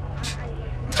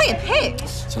他也配？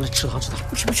行了，吃糖吃糖。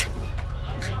不吃不吃。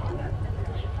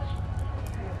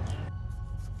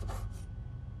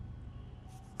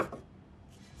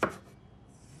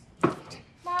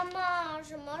妈妈，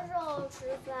什么时候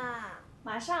吃饭？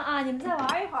马上啊，你们再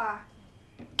玩一会儿。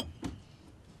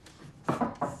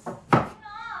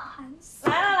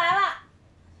来了来了。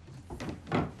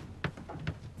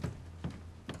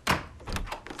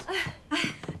哎，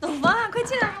董峰啊，快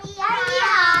进来！阿姨好。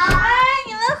哎，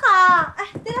你们好。哎，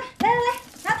对了，来来来，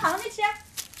拿糖去吃。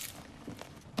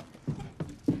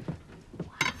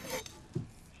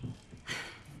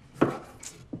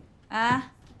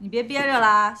哎，你别憋着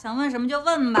了，想问什么就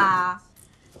问吧。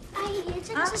阿姨，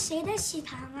这个是谁的喜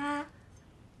糖啊？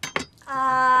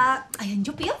哎呀，你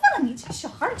就别问了，你这小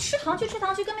孩儿吃糖去，吃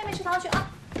糖去，跟妹妹吃糖去啊。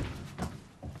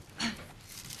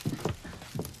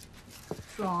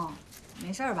爽，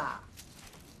没事吧？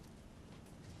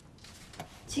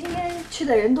今天去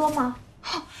的人多吗？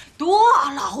多，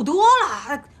老多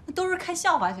了，都是看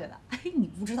笑话去的。哎，你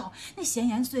不知道那闲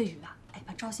言碎语啊，哎，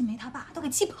把赵新梅他爸都给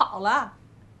气跑了。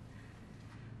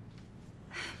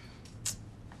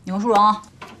牛淑荣，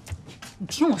你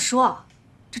听我说，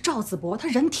这赵子博他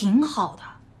人挺好的，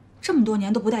这么多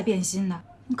年都不带变心的，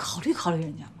你考虑考虑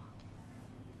人家嘛。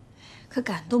可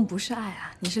感动不是爱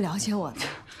啊，你是了解我的。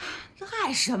这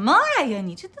爱什么爱呀？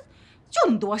你这就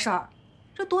你多事儿，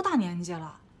这多大年纪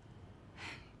了，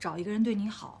找一个人对你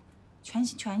好，全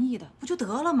心全意的，不就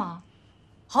得了吗？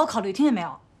好好考虑，听见没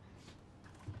有？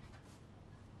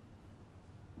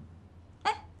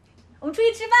哎，我们出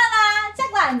去吃饭啦，下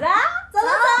馆子，走走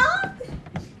走。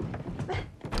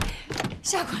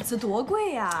下馆子多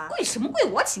贵呀！贵什么贵？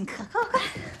我请客，快快快！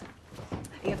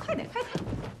哎呀，快点快点！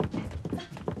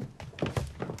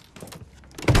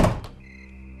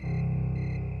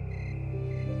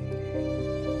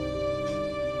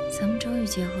咱们终于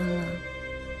结婚了。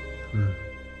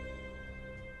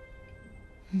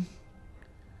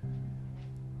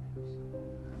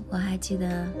我还记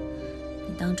得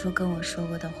你当初跟我说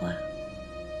过的话，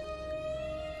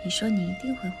你说你一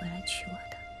定会回来娶我的。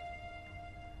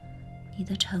你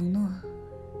的承诺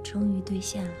终于兑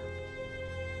现了。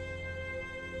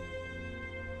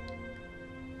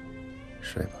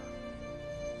睡吧。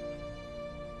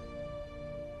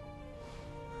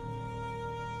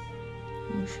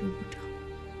我睡不着。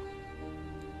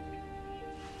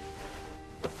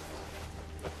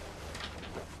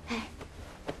哎，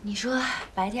你说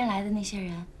白天来的那些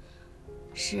人，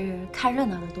是看热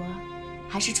闹的多，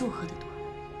还是祝贺的多？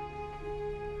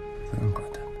不用管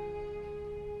他。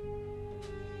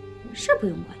是不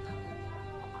用管他。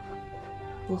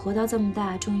我活到这么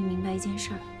大，终于明白一件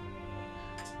事儿：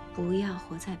不要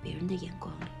活在别人的眼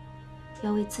光里，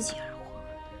要为自己而活。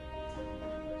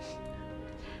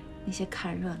那些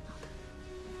看热闹的，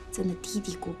在那嘀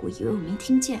嘀咕咕，以为我没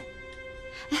听见。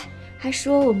哎，还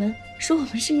说我们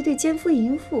是一对奸夫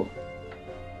淫妇，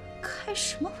开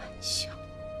什么玩笑？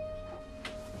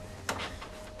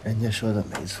人家说的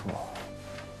没错。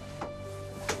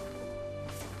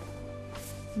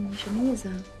你什么意思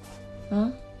啊？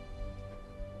啊？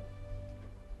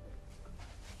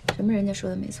什么人家说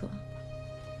的没错？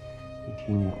你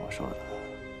听见我说的了？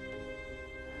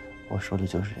我说的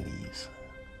就是这个意思。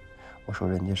我说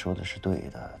人家说的是对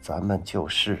的，咱们就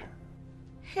是。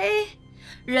嘿，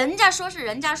人家说是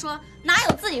人家说，哪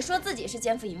有自己说自己是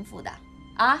奸夫淫妇的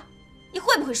啊？你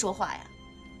会不会说话呀？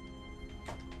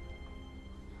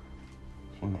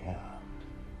新梅啊，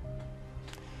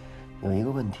有一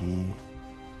个问题，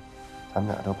咱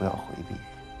们俩都不要回避，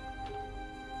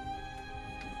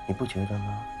你不觉得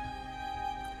吗？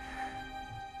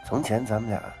从前咱们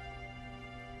俩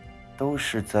都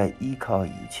是在依靠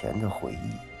以前的回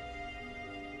忆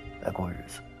来过日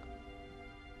子，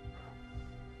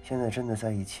现在真的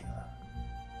在一起了。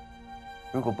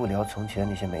如果不聊从前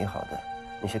那些美好的、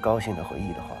那些高兴的回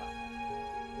忆的话，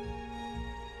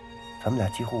咱们俩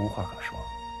几乎无话可说。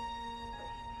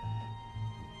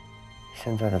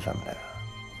现在的咱们俩，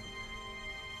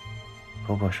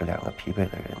不过是两个疲惫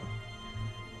的人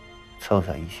凑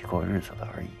在一起过日子了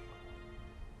而已。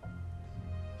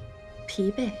疲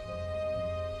惫？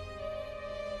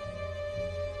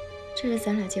这是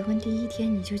咱俩结婚第1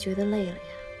天你就觉得累了呀？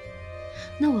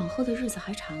那往后的日子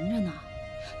还长着呢，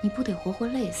你不得活活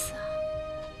累死啊？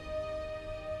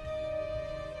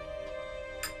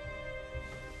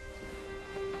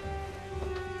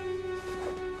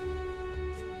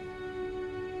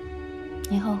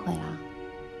你后悔了？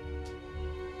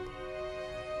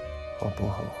我不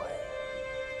后悔，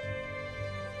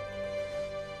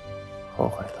后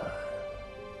悔了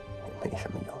也没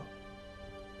什么用。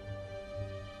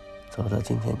走到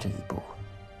今天这一步，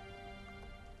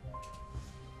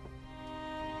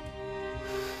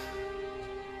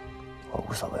我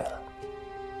无所谓了。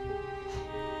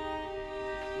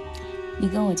你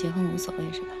跟我结婚无所谓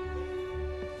是吧？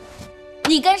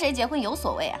你跟谁结婚有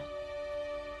所谓啊？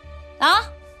啊？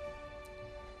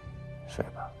睡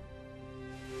吧。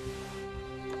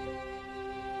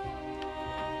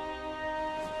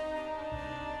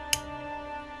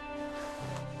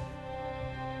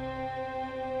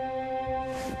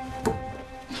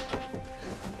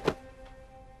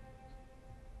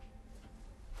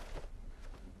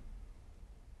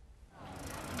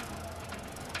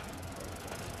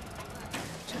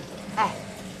哎，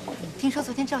听说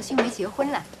昨天赵新梅结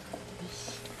婚了。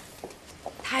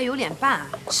他有脸办啊？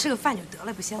吃个饭就得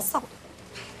了，不嫌臊。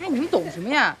哎，你们懂什么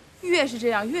呀？越是这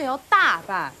样，越要大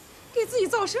办，给自己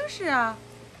造声势啊。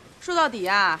说到底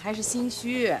啊，还是心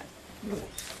虚。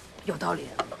有道理。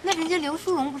那人家刘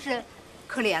淑荣不是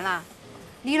可怜了，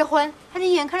离了婚，还得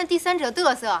眼看着第三者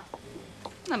嘚瑟。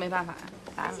那没办法呀，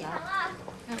来了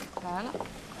来了，来了。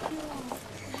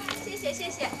谢谢谢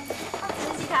谢，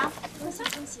吃鸡糖，恭喜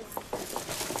恭喜！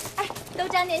哎，都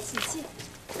沾点喜气，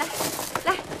来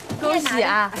来，恭喜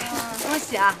啊，恭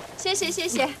喜啊！谢谢谢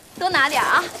谢，多拿点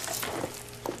啊！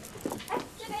哎，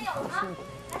这边有吗？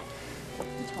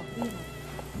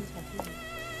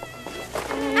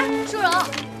哎，淑荣，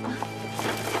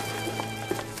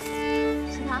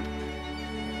食堂。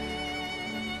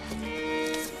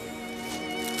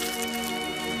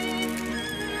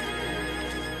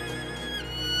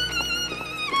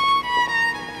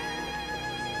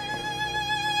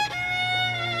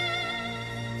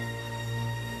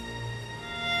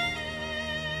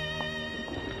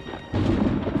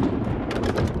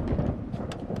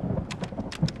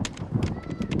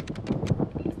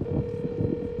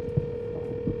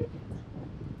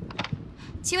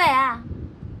齐伟啊，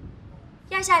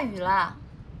要下雨了，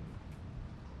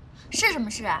是什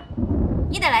么事啊？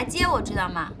你得来接我，知道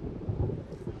吗？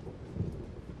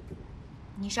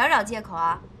你少找借口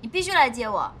啊！你必须来接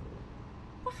我，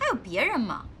不是还有别人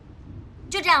吗？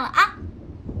就这样了啊！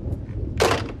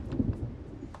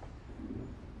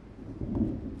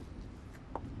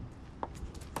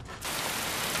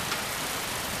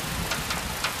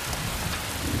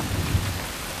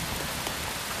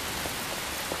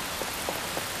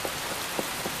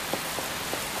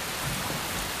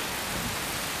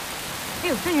哎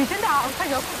呦，这雨真大啊！快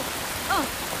走，快走。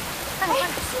快点，快点。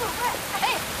淑荣，快！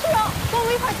哎，淑荣，跟我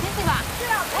们一块骑骑吧。是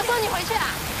啊，我送你回去啊。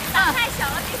太小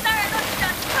了，这3人都知道。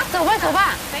走吧，走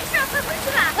吧。没事，快回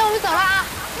去吧。那我们走了啊。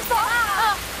走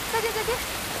了。再见，再见。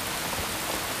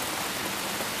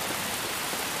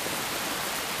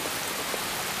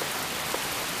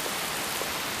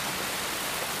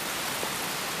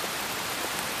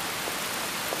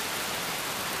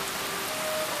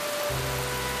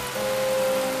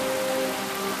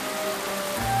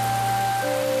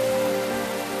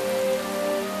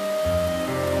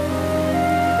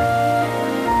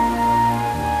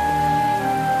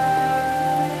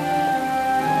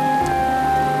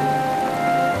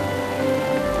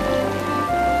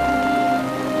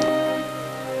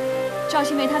赵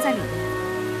新梅她在里面，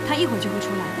她一会儿就会出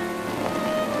来的。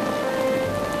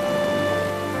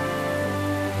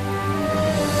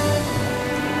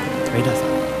没打伞。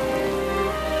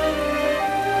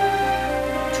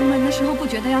出门的时候不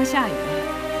觉得要下雨，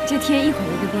这天一会儿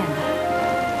又会变的。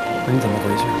那你怎么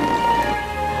回去？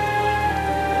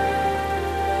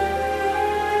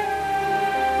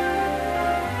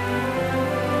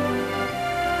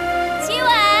齐伟，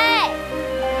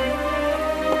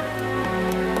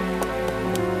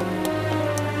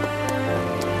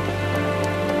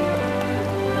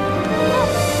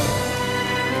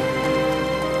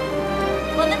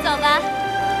我们走吧。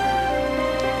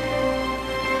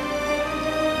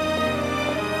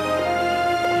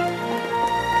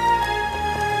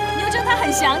牛正他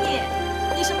很想你，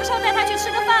你什么时候带他去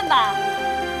吃个饭吧？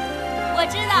我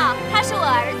知道他是我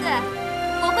儿子，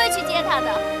我会去接他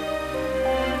的。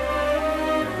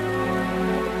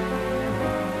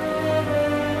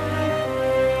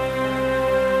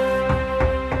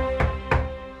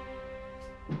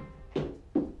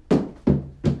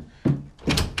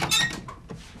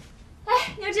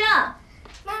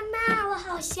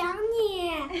好想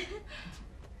你。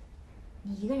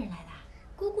你一个人来的？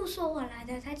姑姑送我来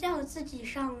的，她叫我自己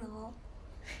上楼。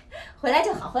回来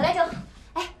就好，回来就好。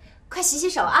哎，快洗洗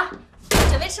手啊，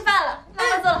准备吃饭了，妈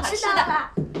妈做了好吃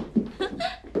的。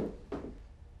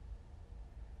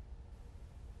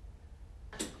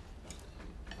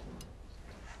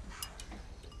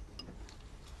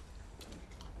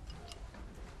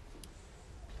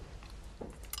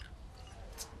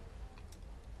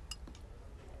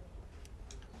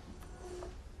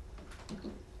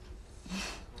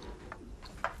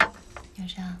小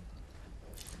生，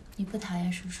你不讨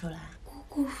厌叔叔了？姑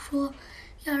姑说，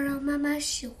要让妈妈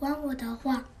喜欢我的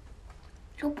话，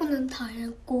就不能讨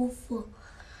厌姑父，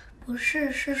不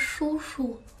是，是叔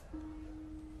叔。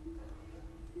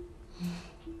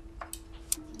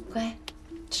乖，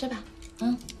吃吧，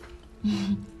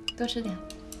多吃点。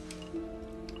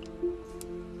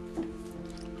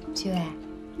徐伟，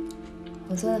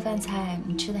我做的饭菜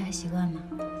你吃的还习惯吗？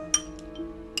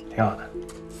挺好的。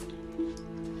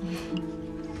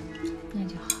那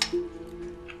就好。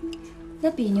那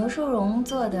比牛淑荣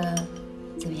做的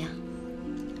怎么样？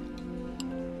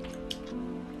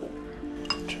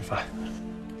吃饭。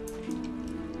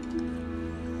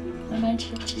慢慢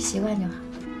吃，吃习惯就好。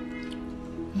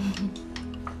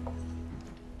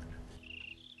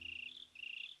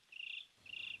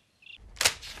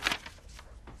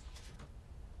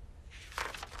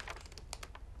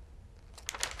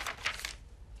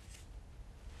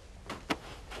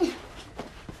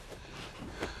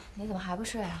你怎么还不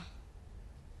睡啊？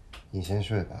你先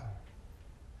睡吧。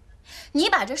你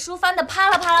把这书翻得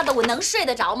啪啦啪啦的，我能睡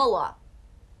得着吗？我。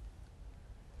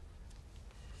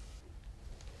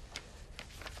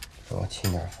给我沏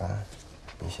点饭，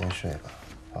你先睡吧，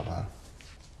好吧？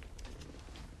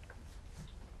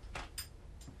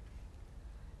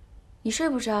你睡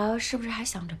不着，是不是还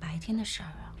想着白天的事儿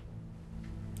啊？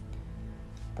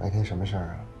白天什么事儿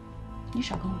啊？你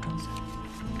少跟我装蒜。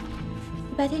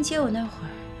你白天接我那会儿，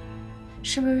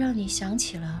是不是让你想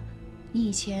起了你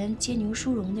以前接牛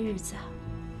淑荣的日子啊？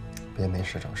别没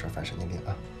事找事犯神经病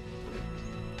啊！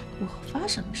我发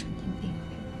什么神经病？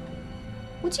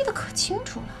我记得可清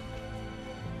楚了。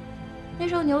那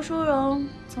时候牛淑荣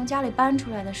从家里搬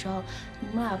出来的时候，你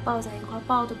们俩抱在一块，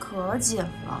抱得可紧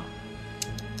了，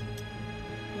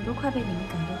我都快被你们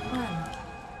感动坏了。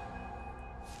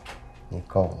你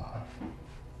够了，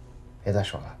别再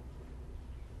说了。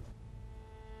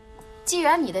既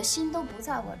然你的心都不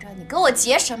在我这儿，你跟我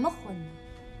结什么婚呢？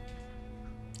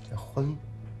这婚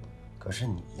可是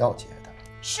你要结的。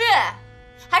是，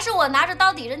还是我拿着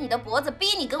刀抵着你的脖子逼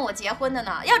你跟我结婚的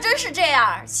呢？要真是这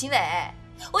样，齐伟，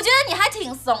我觉得你还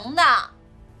挺怂的。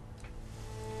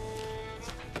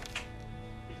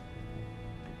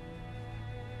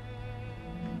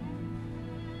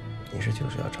你是就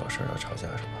是要找事儿要吵架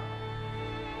是吧？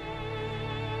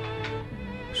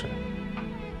是，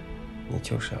你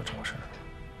就是要找事儿。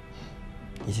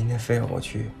你今天非让我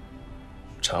去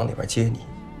厂里边接你，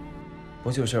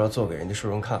不就是要做给人家淑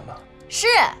荣看吗？是，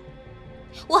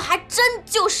我还真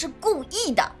就是故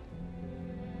意的。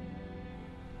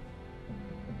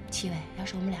齐伟，要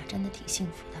是我们俩真的挺幸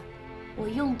福的，我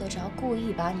用得着故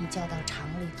意把你叫到厂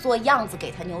里做样子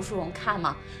给他牛淑荣看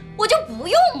吗？我就不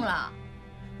用了。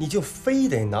你就非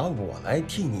得拿我来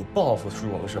替你报复淑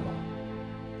荣是吗？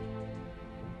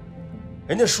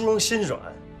人家淑荣心软，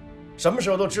什么时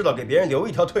候都知道给别人留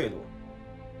一条退路。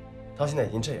她现在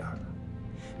已经这样了，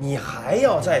你还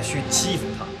要再去欺负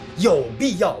她，有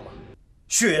必要吗？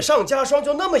雪上加霜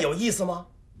就那么有意思吗？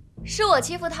是我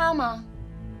欺负她吗？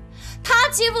她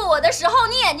欺负我的时候，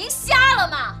你眼睛瞎了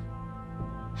吗？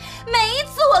每一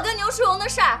次我跟牛淑荣的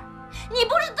事儿，你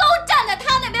不是都站在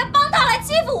她那边帮她来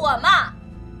欺负我吗？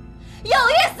有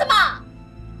意思吗？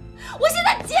我现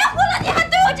在结婚了，你还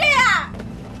对我这样？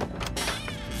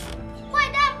坏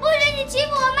蛋，不许你欺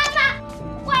负我妈妈！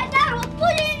坏蛋，我不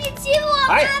许你欺负我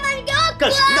妈妈！你给我滚！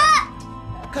干什么呢？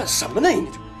干什么呢？你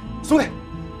这松开，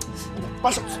把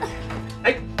手松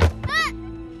开！哎。